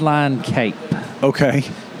sideline cape. Okay.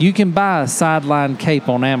 You can buy a sideline cape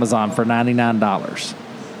on Amazon for $99.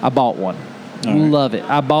 I bought one. All right. Love it.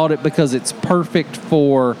 I bought it because it's perfect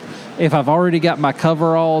for if I've already got my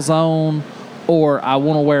coveralls on, or I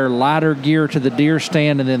want to wear lighter gear to the deer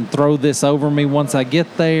stand and then throw this over me once I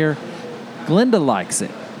get there. Glenda likes it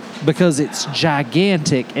because it's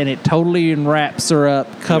gigantic and it totally enwraps her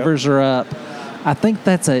up, covers her up. I think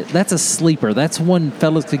that's a sleeper. That's one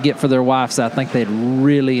fellas could get for their wives that I think they'd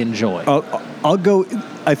really enjoy. I'll go.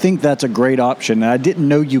 I think that's a great option. And I didn't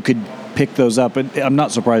know you could pick those up, and I'm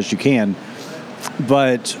not surprised you can.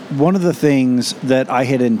 But one of the things that I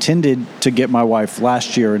had intended to get my wife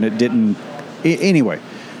last year, and it didn't. Anyway,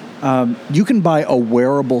 you can buy a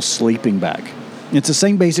wearable sleeping bag. It's the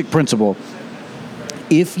same basic principle.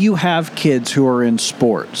 If you have kids who are in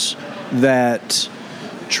sports that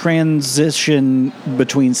transition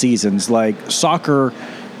between seasons, like soccer,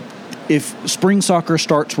 if spring soccer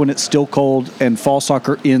starts when it's still cold and fall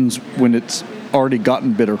soccer ends when it's already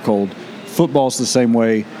gotten bitter cold, football's the same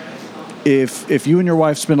way. If you and your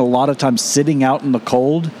wife spend a lot of time sitting out in the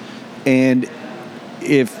cold, and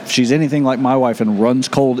if she's anything like my wife and runs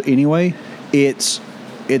cold anyway, it's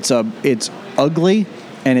ugly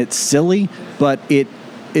and it's silly, but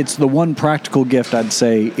it's the one practical gift I'd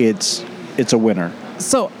say it's a winner.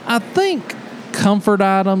 So I think comfort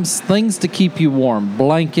items, things to keep you warm,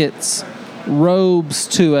 blankets, robes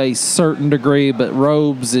to a certain degree, but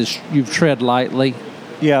robes is you've tread lightly.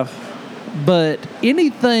 Yeah. But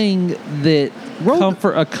anything that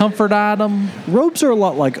a comfort item. Robes are a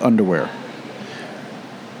lot like underwear.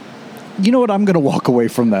 You know what? I'm going to walk away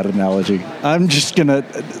from that analogy. I'm just going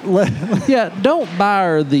to... Yeah, don't buy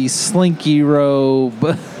her the slinky robe.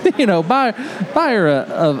 Buy her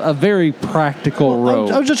a very practical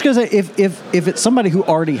robe. I was just going to say, if it's somebody who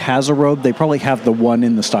already has a robe, they probably have the one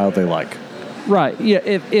in the style they like. Right. Yeah,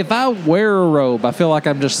 if I wear a robe, I feel like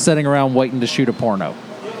I'm just sitting around waiting to shoot a porno.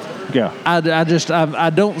 Yeah. I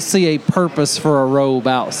don't see a purpose for a robe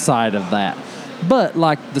outside of that. But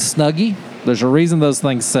like the Snuggie, there's a reason those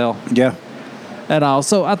things sell. Yeah. And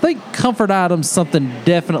also, I think comfort items, something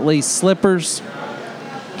definitely slippers.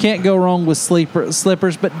 Can't go wrong with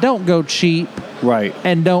slippers, but don't go cheap. Right.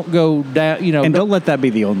 And don't go down, And don't let that be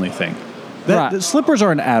the only thing. Right. Slippers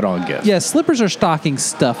are an add-on gift. Yeah, slippers are stocking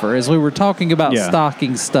stuffer, as we were talking about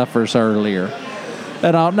stocking stuffers earlier.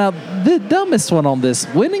 And now, the dumbest one on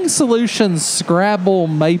this, Winning Solutions Scrabble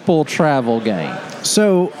Maple Travel Game.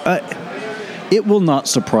 So, it will not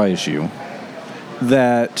surprise you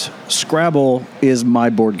that Scrabble is my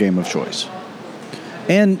board game of choice.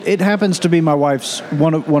 And it happens to be my wife's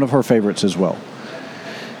one of her favorites as well.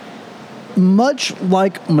 Much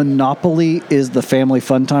like Monopoly is the family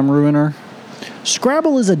fun time ruiner,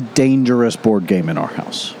 Scrabble is a dangerous board game in our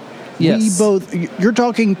house. Yes. You're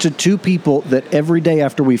talking to two people that every day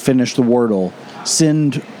after we finish the Wordle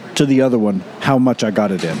send to the other one how much I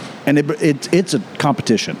got it in. And it's a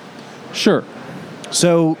competition. Sure.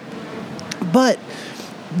 So, but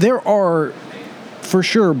there are for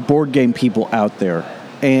sure board game people out there.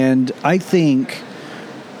 And I think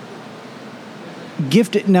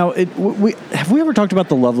gifted. Now, have we ever talked about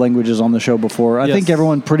the love languages on the show before? I think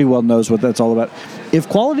everyone pretty well knows what that's all about. If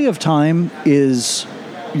quality of time is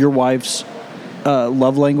your wife's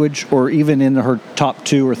love language, or even in her top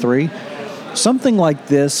 2 or 3, something like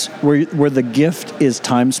this, where the gift is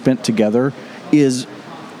time spent together, is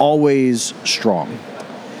always strong.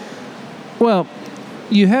 Well,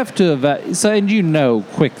 you have to and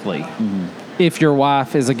quickly if your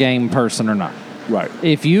wife is a game person or not. Right.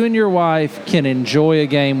 If you and your wife can enjoy a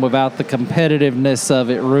game without the competitiveness of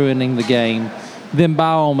it ruining the game, then by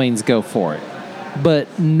all means go for it.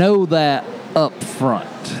 But know that up front.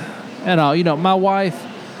 And my wife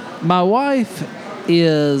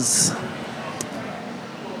is,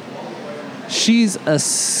 she's a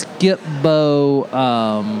skip-bow,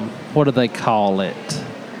 what do they call it?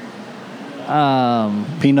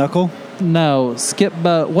 Pinochle? No,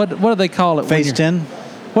 skip-bow. What do they call it? Phase 10?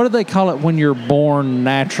 What do they call it when you're born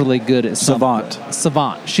naturally good at something?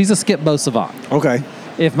 Savant. She's a skip-bow savant. Okay.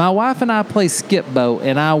 If my wife and I play skip-bow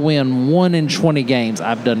and I win 1 in 20 games,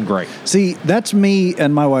 I've done great. See, that's me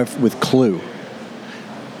and my wife with Clue.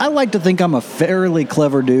 I like to think I'm a fairly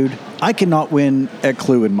clever dude. I cannot win at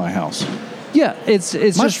Clue in my house. Yeah, it's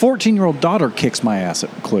my just 14-year-old daughter kicks my ass at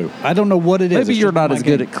Clue. I don't know what it is. Maybe you're not as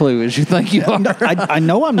good at Clue as you think you are. I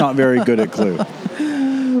know I'm not very good at Clue.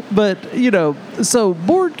 But, so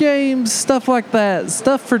board games, stuff like that,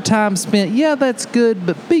 stuff for time spent, yeah, that's good,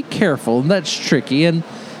 but be careful, and that's tricky. And,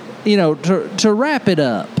 to wrap it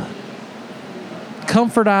up,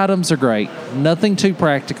 comfort items are great. Nothing too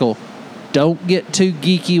practical. Don't get too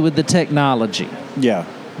geeky with the technology. Yeah.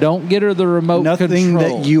 Don't get her the remote control. Nothing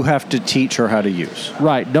that you have to teach her how to use.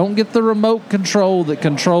 Right. Don't get the remote control that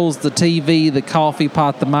controls the TV, the coffee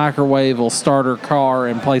pot, the microwave, will start her car,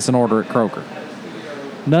 and place an order at Kroger.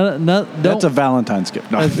 That's a Valentine's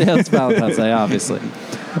gift. No. That's Valentine's Day, obviously.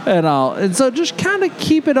 And so just kind of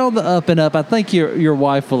keep it on the up and up. I think your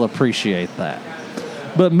wife will appreciate that.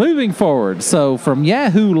 But moving forward, so from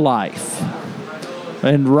Yahoo Life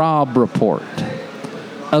and Rob Report,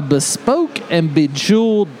 a bespoke and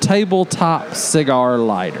bejeweled tabletop cigar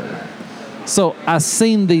lighter. So I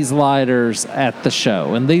seen these lighters at the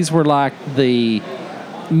show, and these were like the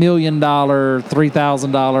 $1 million,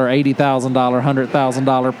 $3,000, $80,000,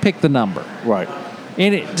 $100,000. Pick the number. Right.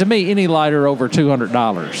 To me, any lighter over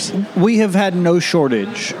 $200. We have had no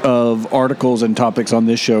shortage of articles and topics on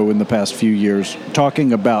this show in the past few years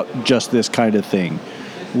talking about just this kind of thing.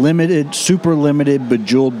 Limited, super limited,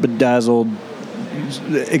 bejeweled, bedazzled,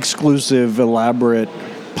 exclusive, elaborate,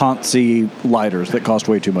 poncy lighters that cost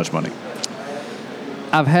way too much money.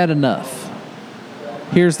 I've had enough.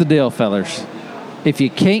 Here's the deal, fellers. If you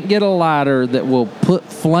can't get a lighter that will put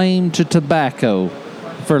flame to tobacco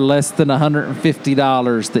for less than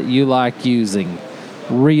 $150 that you like using,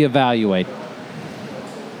 reevaluate.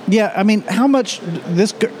 Yeah, I mean, how much...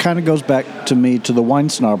 This kind of goes back to me to the wine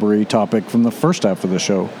snobbery topic from the first half of the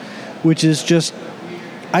show, which is just...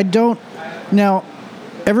 I don't... Now,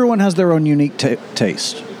 everyone has their own unique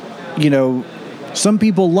taste. You know, some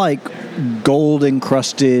people like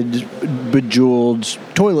gold-encrusted, bejeweled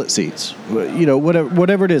toilet seats. You know,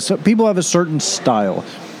 whatever it is. So people have a certain style.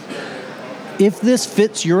 If this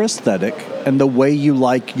fits your aesthetic and the way you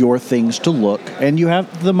like your things to look, and you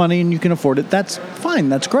have the money and you can afford it, that's fine.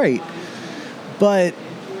 That's great. But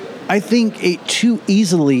I think it too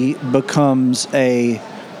easily becomes a...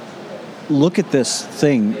 look at this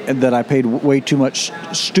thing that I paid way too much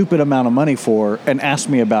stupid amount of money for and ask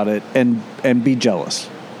me about it and be jealous.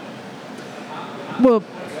 Well,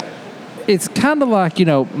 it's kind of like, you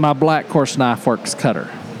know, my Black Horse Knife Works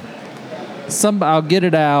cutter. I'll get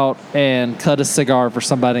it out and cut a cigar for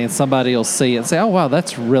somebody, and somebody will see it and say, "Oh, wow,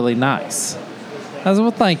 that's really nice." I said,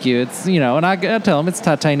 "Well, thank you." It's, you know, and I tell them it's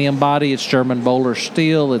titanium body, it's German Bowler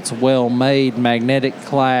steel, it's well made, magnetic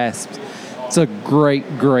clasps. It's a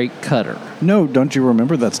great, great cutter. No, don't you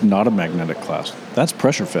remember? That's not a magnetic clasp. That's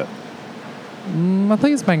pressure fit. I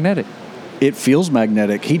think it's magnetic. It feels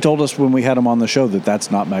magnetic. He told us when we had him on the show that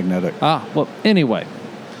that's not magnetic. Well, anyway.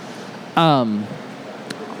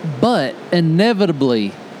 But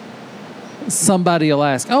inevitably, somebody will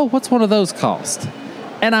ask, "Oh, what's one of those cost?"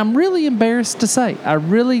 And I'm really embarrassed to say. I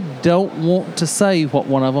really don't want to say what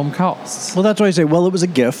one of them costs. Well, that's why I say, well, it was a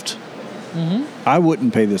gift. Mm-hmm. I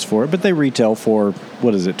wouldn't pay this for it, but they retail for,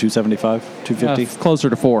 what is it, $275, $250? Closer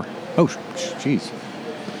to $4. Oh, jeez.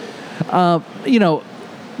 You know,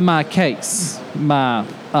 my case, my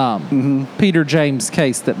Peter James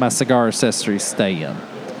case that my cigar accessories stay in.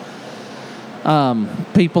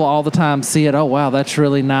 People all the time see it. "Oh, wow, that's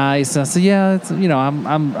really nice." And I say, "Yeah, it's, you know,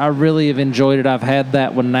 I really have enjoyed it. I've had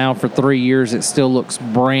that one now for 3 years. It still looks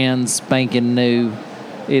brand spanking new.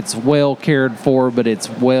 It's well cared for, but it's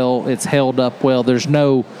held up well. There's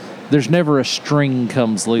never a string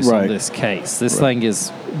comes loose on this case. This thing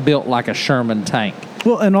is built like a Sherman tank."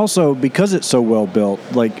 Well, and also because it's so well built,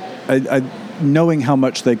 like I knowing how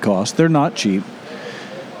much they cost, they're not cheap.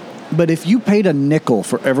 But if you paid a nickel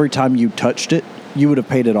for every time you touched it, you would have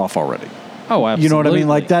paid it off already. Oh, absolutely. You know what I mean?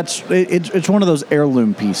 Like it's one of those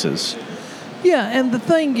heirloom pieces. Yeah, and the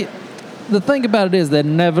thing about it is that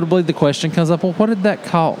inevitably the question comes up, well, what did that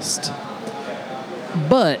cost?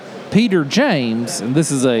 But Peter James, and this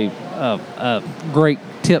is a great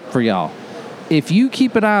tip for y'all, if you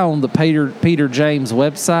keep an eye on the Peter James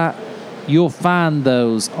website, you'll find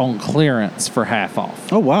those on clearance for half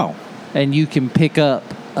off. Oh, wow. And you can pick up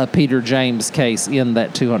a Peter James case in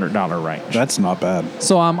that $200 range. That's not bad.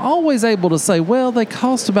 So I'm always able to say, well, they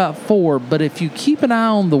cost about $4, but if you keep an eye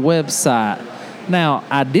on the website, now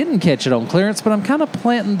I didn't catch it on clearance, but I'm kind of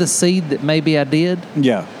planting the seed that maybe I did.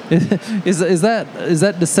 Yeah. Is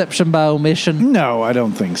that deception by omission? No, I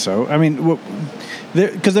don't think so. I mean,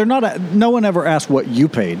 because they're not. No one ever asks what you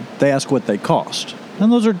paid. They ask what they cost, and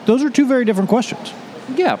those are two very different questions.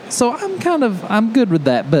 Yeah. So I'm good with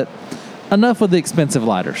that, but. Enough with the expensive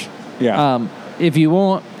lighters. Yeah. If you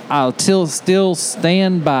want, I'll still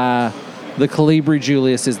stand by the Colibri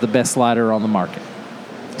Julius is the best lighter on the market.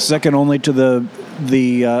 Second only to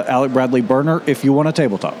the Alec Bradley burner if you want a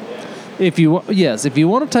tabletop. If you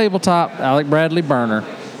want a tabletop, Alec Bradley burner.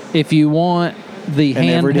 If you want the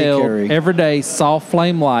handheld, everyday soft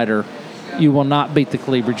flame lighter, you will not beat the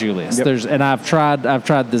Colibri Julius. Yep. And I've tried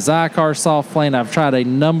the Zycar soft flame. I've tried a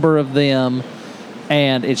number of them.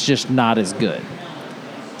 And it's just not as good.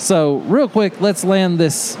 So real quick, let's land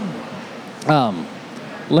this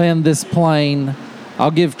plane.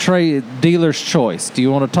 I'll give Trey dealer's choice. Do you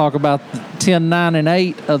want to talk about the 10, 9, and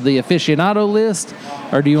 8 of the aficionado list,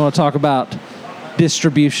 or do you want to talk about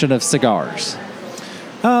distribution of cigars?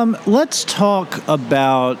 Let's talk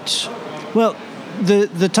about, well,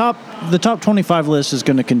 the top 25 list is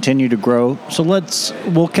going to continue to grow. So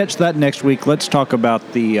we'll catch that next week. Let's talk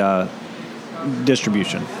about the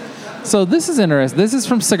distribution. So this is interesting. This is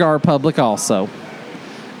from Cigar Public also.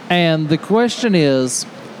 And the question is,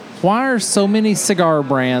 why are so many cigar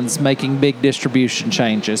brands making big distribution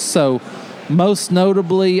changes? So most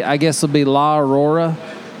notably, I guess would be La Aurora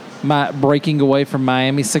breaking away from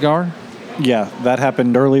Miami Cigar. Yeah, that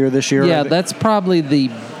happened earlier this year. Yeah, that's probably the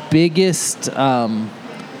biggest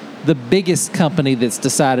company that's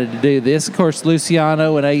decided to do this. Of course,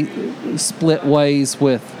 Luciano and A split ways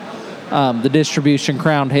with the distribution.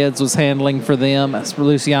 Crowned Heads was handling for them.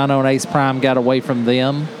 Luciano and Ace Prime got away from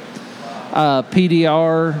them.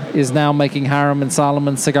 PDR is now making Hiram and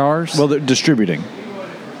Solomon cigars. Well, they're distributing.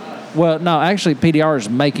 Well, no, actually, PDR is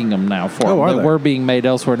making them now for them. Are they they? were being made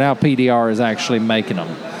elsewhere. Now PDR is actually making them.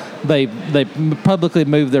 They publicly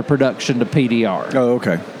moved their production to PDR. Oh,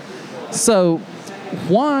 okay. So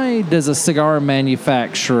why does a cigar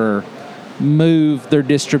manufacturer move their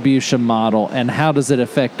distribution model, and how does it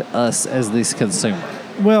affect us as these consumers?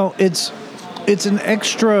 Well, it's an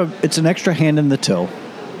extra hand in the till,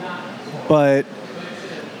 but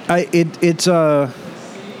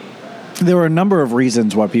there are a number of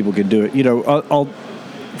reasons why people can do it. You know,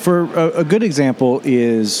 for a good example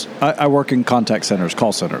is I work in contact centers,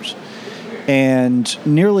 call centers. And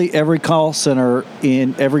nearly every call center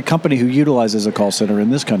in every company who utilizes a call center in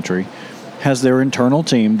this country has their internal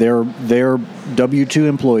team, their W-2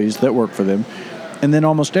 employees that work for them. And then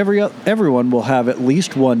almost everyone will have at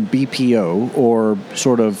least one BPO or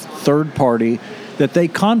sort of third party that they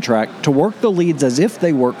contract to work the leads as if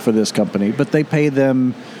they work for this company, but they pay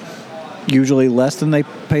them usually less than they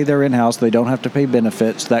pay their in-house. They don't have to pay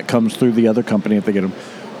benefits. That comes through the other company if they get them.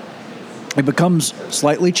 It becomes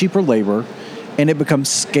slightly cheaper labor, and it becomes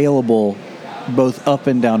scalable both up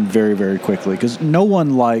and down very, very quickly. Because no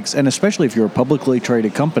one likes, and especially if you're a publicly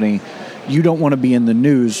traded company, you don't want to be in the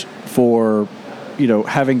news for,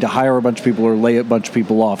 having to hire a bunch of people or lay a bunch of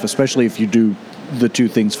people off, especially if you do the two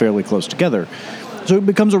things fairly close together. So it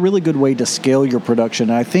becomes a really good way to scale your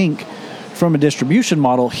production. And I think from a distribution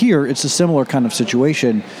model here, it's a similar kind of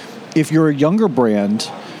situation. If you're a younger brand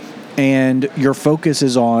and your focus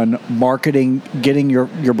is on marketing, getting your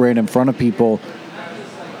brand in front of people,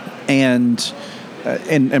 and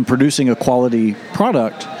producing a quality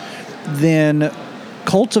product, then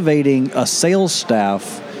cultivating a sales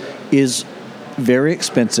staff is very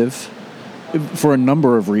expensive for a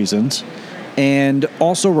number of reasons, and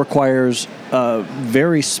also requires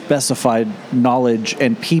very specified knowledge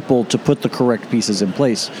and people to put the correct pieces in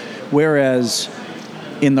place. Whereas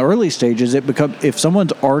in the early stages, if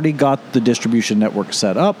someone's already got the distribution network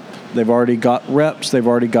set up, they've already got reps, they've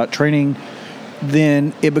already got training,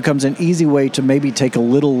 then it becomes an easy way to maybe take a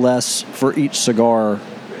little less for each cigar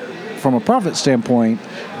from a profit standpoint,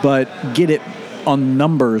 but get it on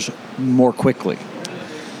numbers more quickly.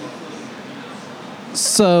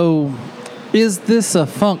 So is this a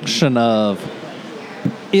function of,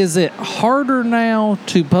 is it harder now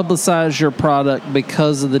to publicize your product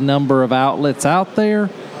because of the number of outlets out there?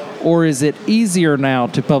 Or is it easier now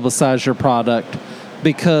to publicize your product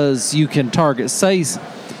because you can target, say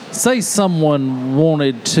someone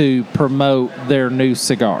wanted to promote their new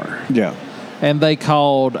cigar. Yeah. And they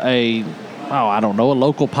called a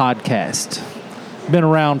local podcast. Been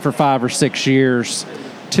around for 5 or 6 years.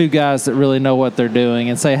 Two guys that really know what they're doing,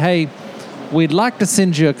 and say, hey, we'd like to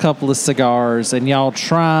send you a couple of cigars and y'all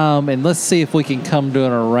try them and let's see if we can come to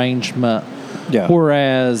an arrangement. Yeah.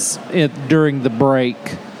 Whereas during the break,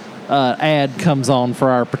 ad comes on for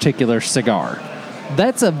our particular cigar.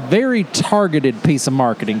 That's a very targeted piece of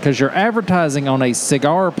marketing because you're advertising on a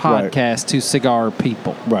cigar podcast to cigar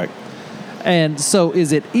people. Right. And so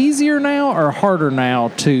is it easier now or harder now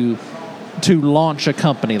to launch a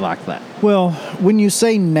company like that? Well, when you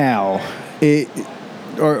say now,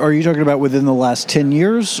 are you talking about within the last 10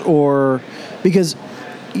 years? Or because,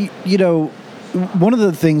 one of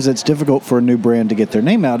the things that's difficult for a new brand to get their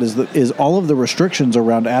name out is all of the restrictions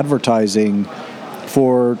around advertising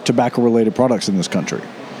for tobacco-related products in this country.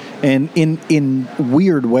 And in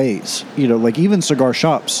weird ways, like even cigar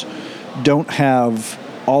shops don't have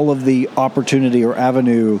all of the opportunity or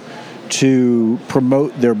avenue to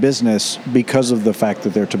promote their business because of the fact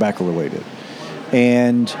that they're tobacco-related.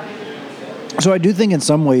 And so I do think in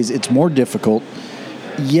some ways it's more difficult.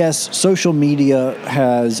 Yes, social media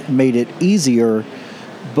has made it easier,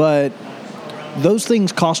 but those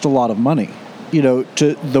things cost a lot of money.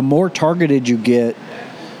 The more targeted you get,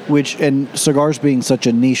 and cigars being such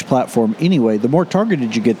a niche platform anyway, the more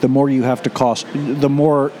targeted you get, the more you have to cost, the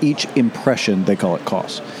more each impression, they call it,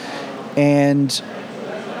 costs. And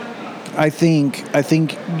I think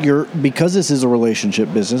because this is a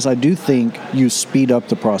relationship business, I do think you speed up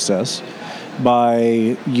the process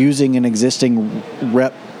by using an existing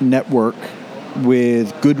rep network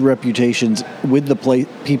with good reputations with the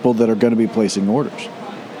people that are going to be placing orders.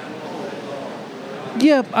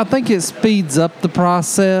 Yeah, I think it speeds up the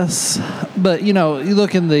process. But, you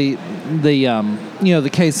look in the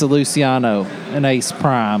case of Luciano and Ace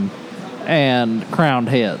Prime and Crowned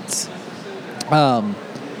Heads.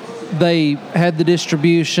 They had the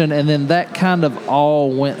distribution, and then that kind of all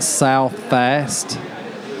went south fast.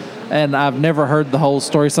 And I've never heard the whole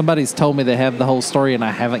story. Somebody's told me they have the whole story, and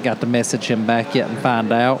I haven't got to message him back yet and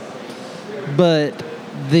find out. But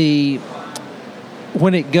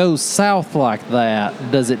when it goes south like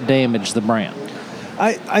that, does it damage the brand?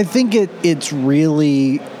 I think it's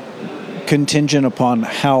really contingent upon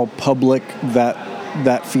how public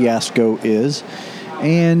that fiasco is.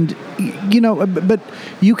 And, but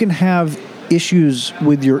you can have issues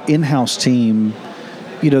with your in-house team.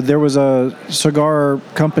 There was a cigar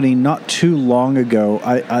company not too long ago.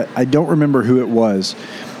 I don't remember who it was,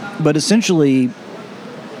 but essentially,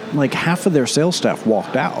 like half of their sales staff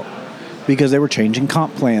walked out because they were changing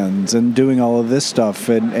comp plans and doing all of this stuff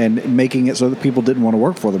and making it so that people didn't want to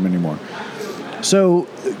work for them anymore. So,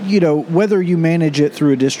 whether you manage it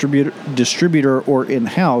through a distributor or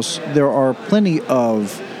in-house, there are plenty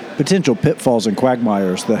of potential pitfalls and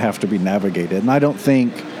quagmires that have to be navigated. And I don't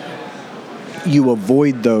think you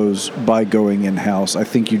avoid those by going in-house. I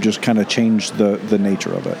think you just kind of change the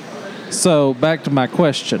nature of it. So, back to my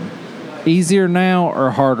question. Easier now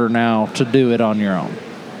or harder now to do it on your own?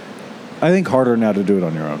 I think harder now to do it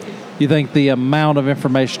on your own. You think the amount of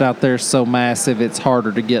information out there is so massive, it's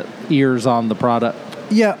harder to get ears on the product?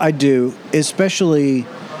 Yeah, I do. Especially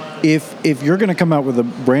if you're going to come out with a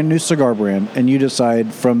brand new cigar brand and you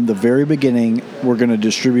decide from the very beginning we're going to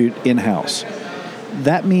distribute in-house.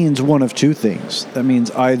 That means one of two things. That means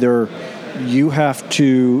either you have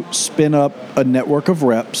to spin up a network of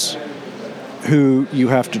reps who you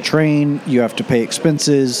have to train, you have to pay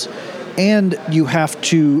expenses, and you have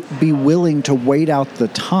to be willing to wait out the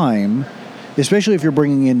time, especially if you're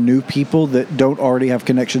bringing in new people that don't already have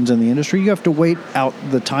connections in the industry. You have to wait out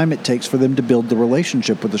the time it takes for them to build the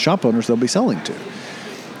relationship with the shop owners they'll be selling to.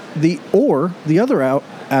 The other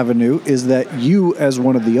avenue is that you, as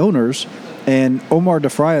one of the owners, and Omar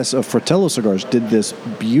DeFrias of Fratello Cigars did this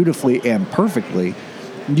beautifully and perfectly.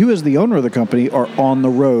 You, as the owner of the company, are on the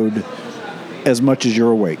road as much as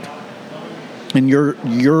you're awake. And you're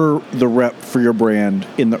the rep for your brand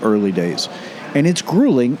in the early days. And it's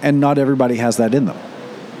grueling, and not everybody has that in them.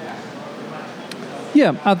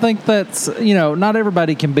 Yeah, I think that's, not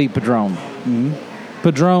everybody can be Padron. Mm-hmm.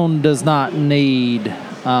 Padron does not need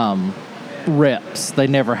reps. They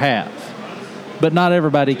never have. But not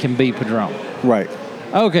everybody can be Padron. Right.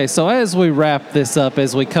 Okay, so as we wrap this up,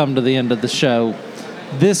 as we come to the end of the show,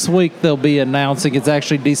 this week they'll be announcing, it's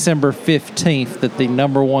actually December 15th, that the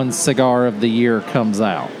number one cigar of the year comes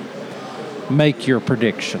out. Make your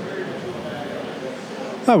prediction.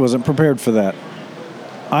 I wasn't prepared for that.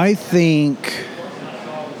 I think,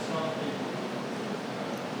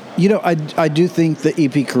 I do think the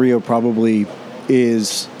EP Carrillo probably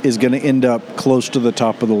is going to end up close to the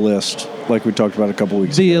top of the list, like we talked about a couple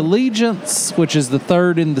weeks ago. The Allegiance, which is the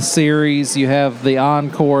third in the series, you have the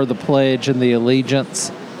Encore, the Pledge, and the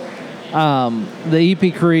Allegiance. The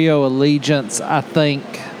EP Carrillo Allegiance, I think,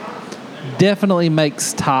 definitely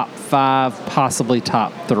makes top 5, possibly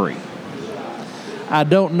top 3. I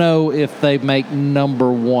don't know if they make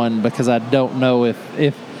number 1 because I don't know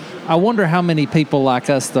if I wonder how many people like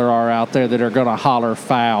us there are out there that are going to holler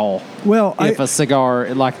foul if a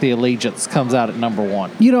cigar like the Allegiance comes out at number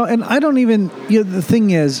 1. And I don't even, the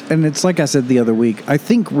thing is, and it's like I said the other week, I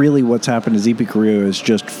think really what's happened is EP Carrillo has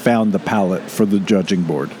just found the palette for the judging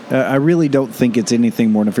board. I really don't think it's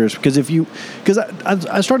anything more nefarious because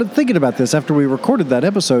I started thinking about this after we recorded that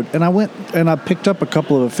episode, and I went and I picked up a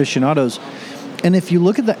couple of aficionados, and if you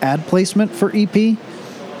look at the ad placement for EP,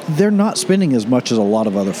 they're not spending as much as a lot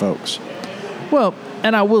of other folks. Well,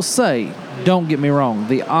 and I will say, don't get me wrong,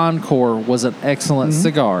 the Encore was an excellent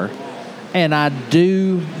cigar, and I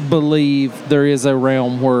do believe there is a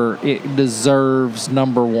realm where it deserves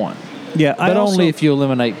number 1. Yeah, but only if you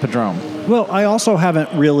eliminate Padron. Well, I also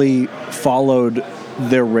haven't really followed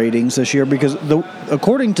their ratings this year because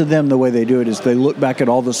according to them, the way they do it is they look back at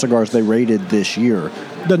all the cigars they rated this year.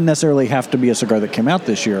 Doesn't necessarily have to be a cigar that came out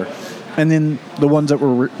this year. And then the ones that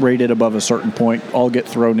were rated above a certain point all get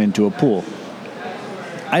thrown into a pool.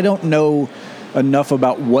 I don't know enough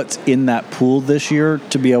about what's in that pool this year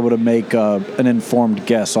to be able to make an informed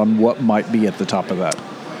guess on what might be at the top of that.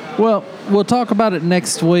 Well, we'll talk about it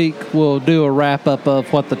next week. We'll do a wrap-up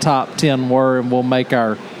of what the top 10 were, and we'll make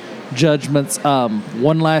our judgments.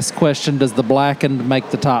 One last question. Does the blackened make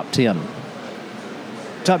the top 10?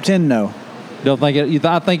 Top 10, no. Don't think it?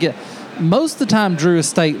 I think it. Most of the time, Drew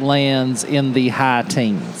Estate lands in the high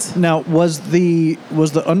teens. Now, was the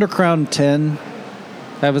Undercrown 10?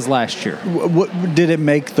 That was last year. What did it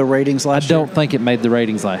make the ratings last year? I don't think it made the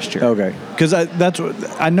ratings last year. Okay, because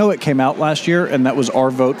I know it came out last year, and that was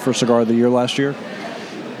our vote for Cigar of the Year last year.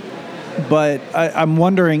 But I'm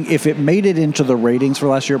wondering if it made it into the ratings for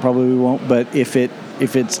last year. Probably we won't. But if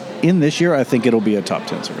it's in this year, I think it'll be a top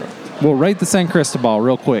 10 cigar. We'll rate the San Cristobal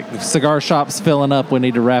real quick. The cigar shop's filling up. We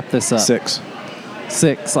need to wrap this up. 6.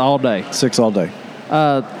 6 all day. 6 all day.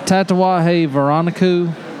 Tatuaje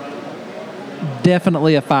Verocu,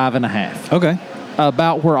 definitely a 5.5. Okay.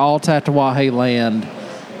 About where all Tatuaje land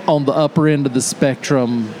on the upper end of the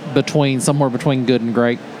spectrum, somewhere between good and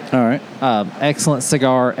great. All right. Excellent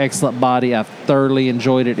cigar, excellent body. I've thoroughly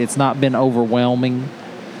enjoyed it. It's not been overwhelming,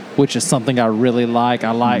 which is something I really like.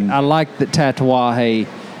 I like that Tatuaje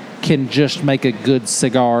can just make a good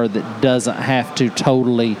cigar that doesn't have to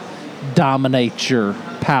totally dominate your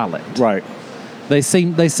palate. Right. They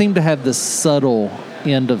seem to have the subtle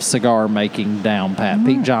end of cigar making down pat. Mm-hmm.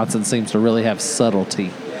 Pete Johnson seems to really have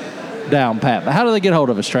subtlety down pat. But how do they get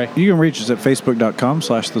hold of us, Trey? You can reach us at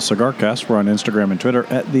facebook.com/thecigarcast. We're on Instagram and Twitter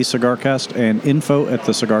at @thecigarcast and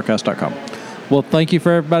info@thecigarcast.com. Well, thank you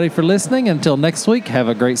for everybody for listening. Until next week, have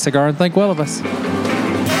a great cigar and think well of us.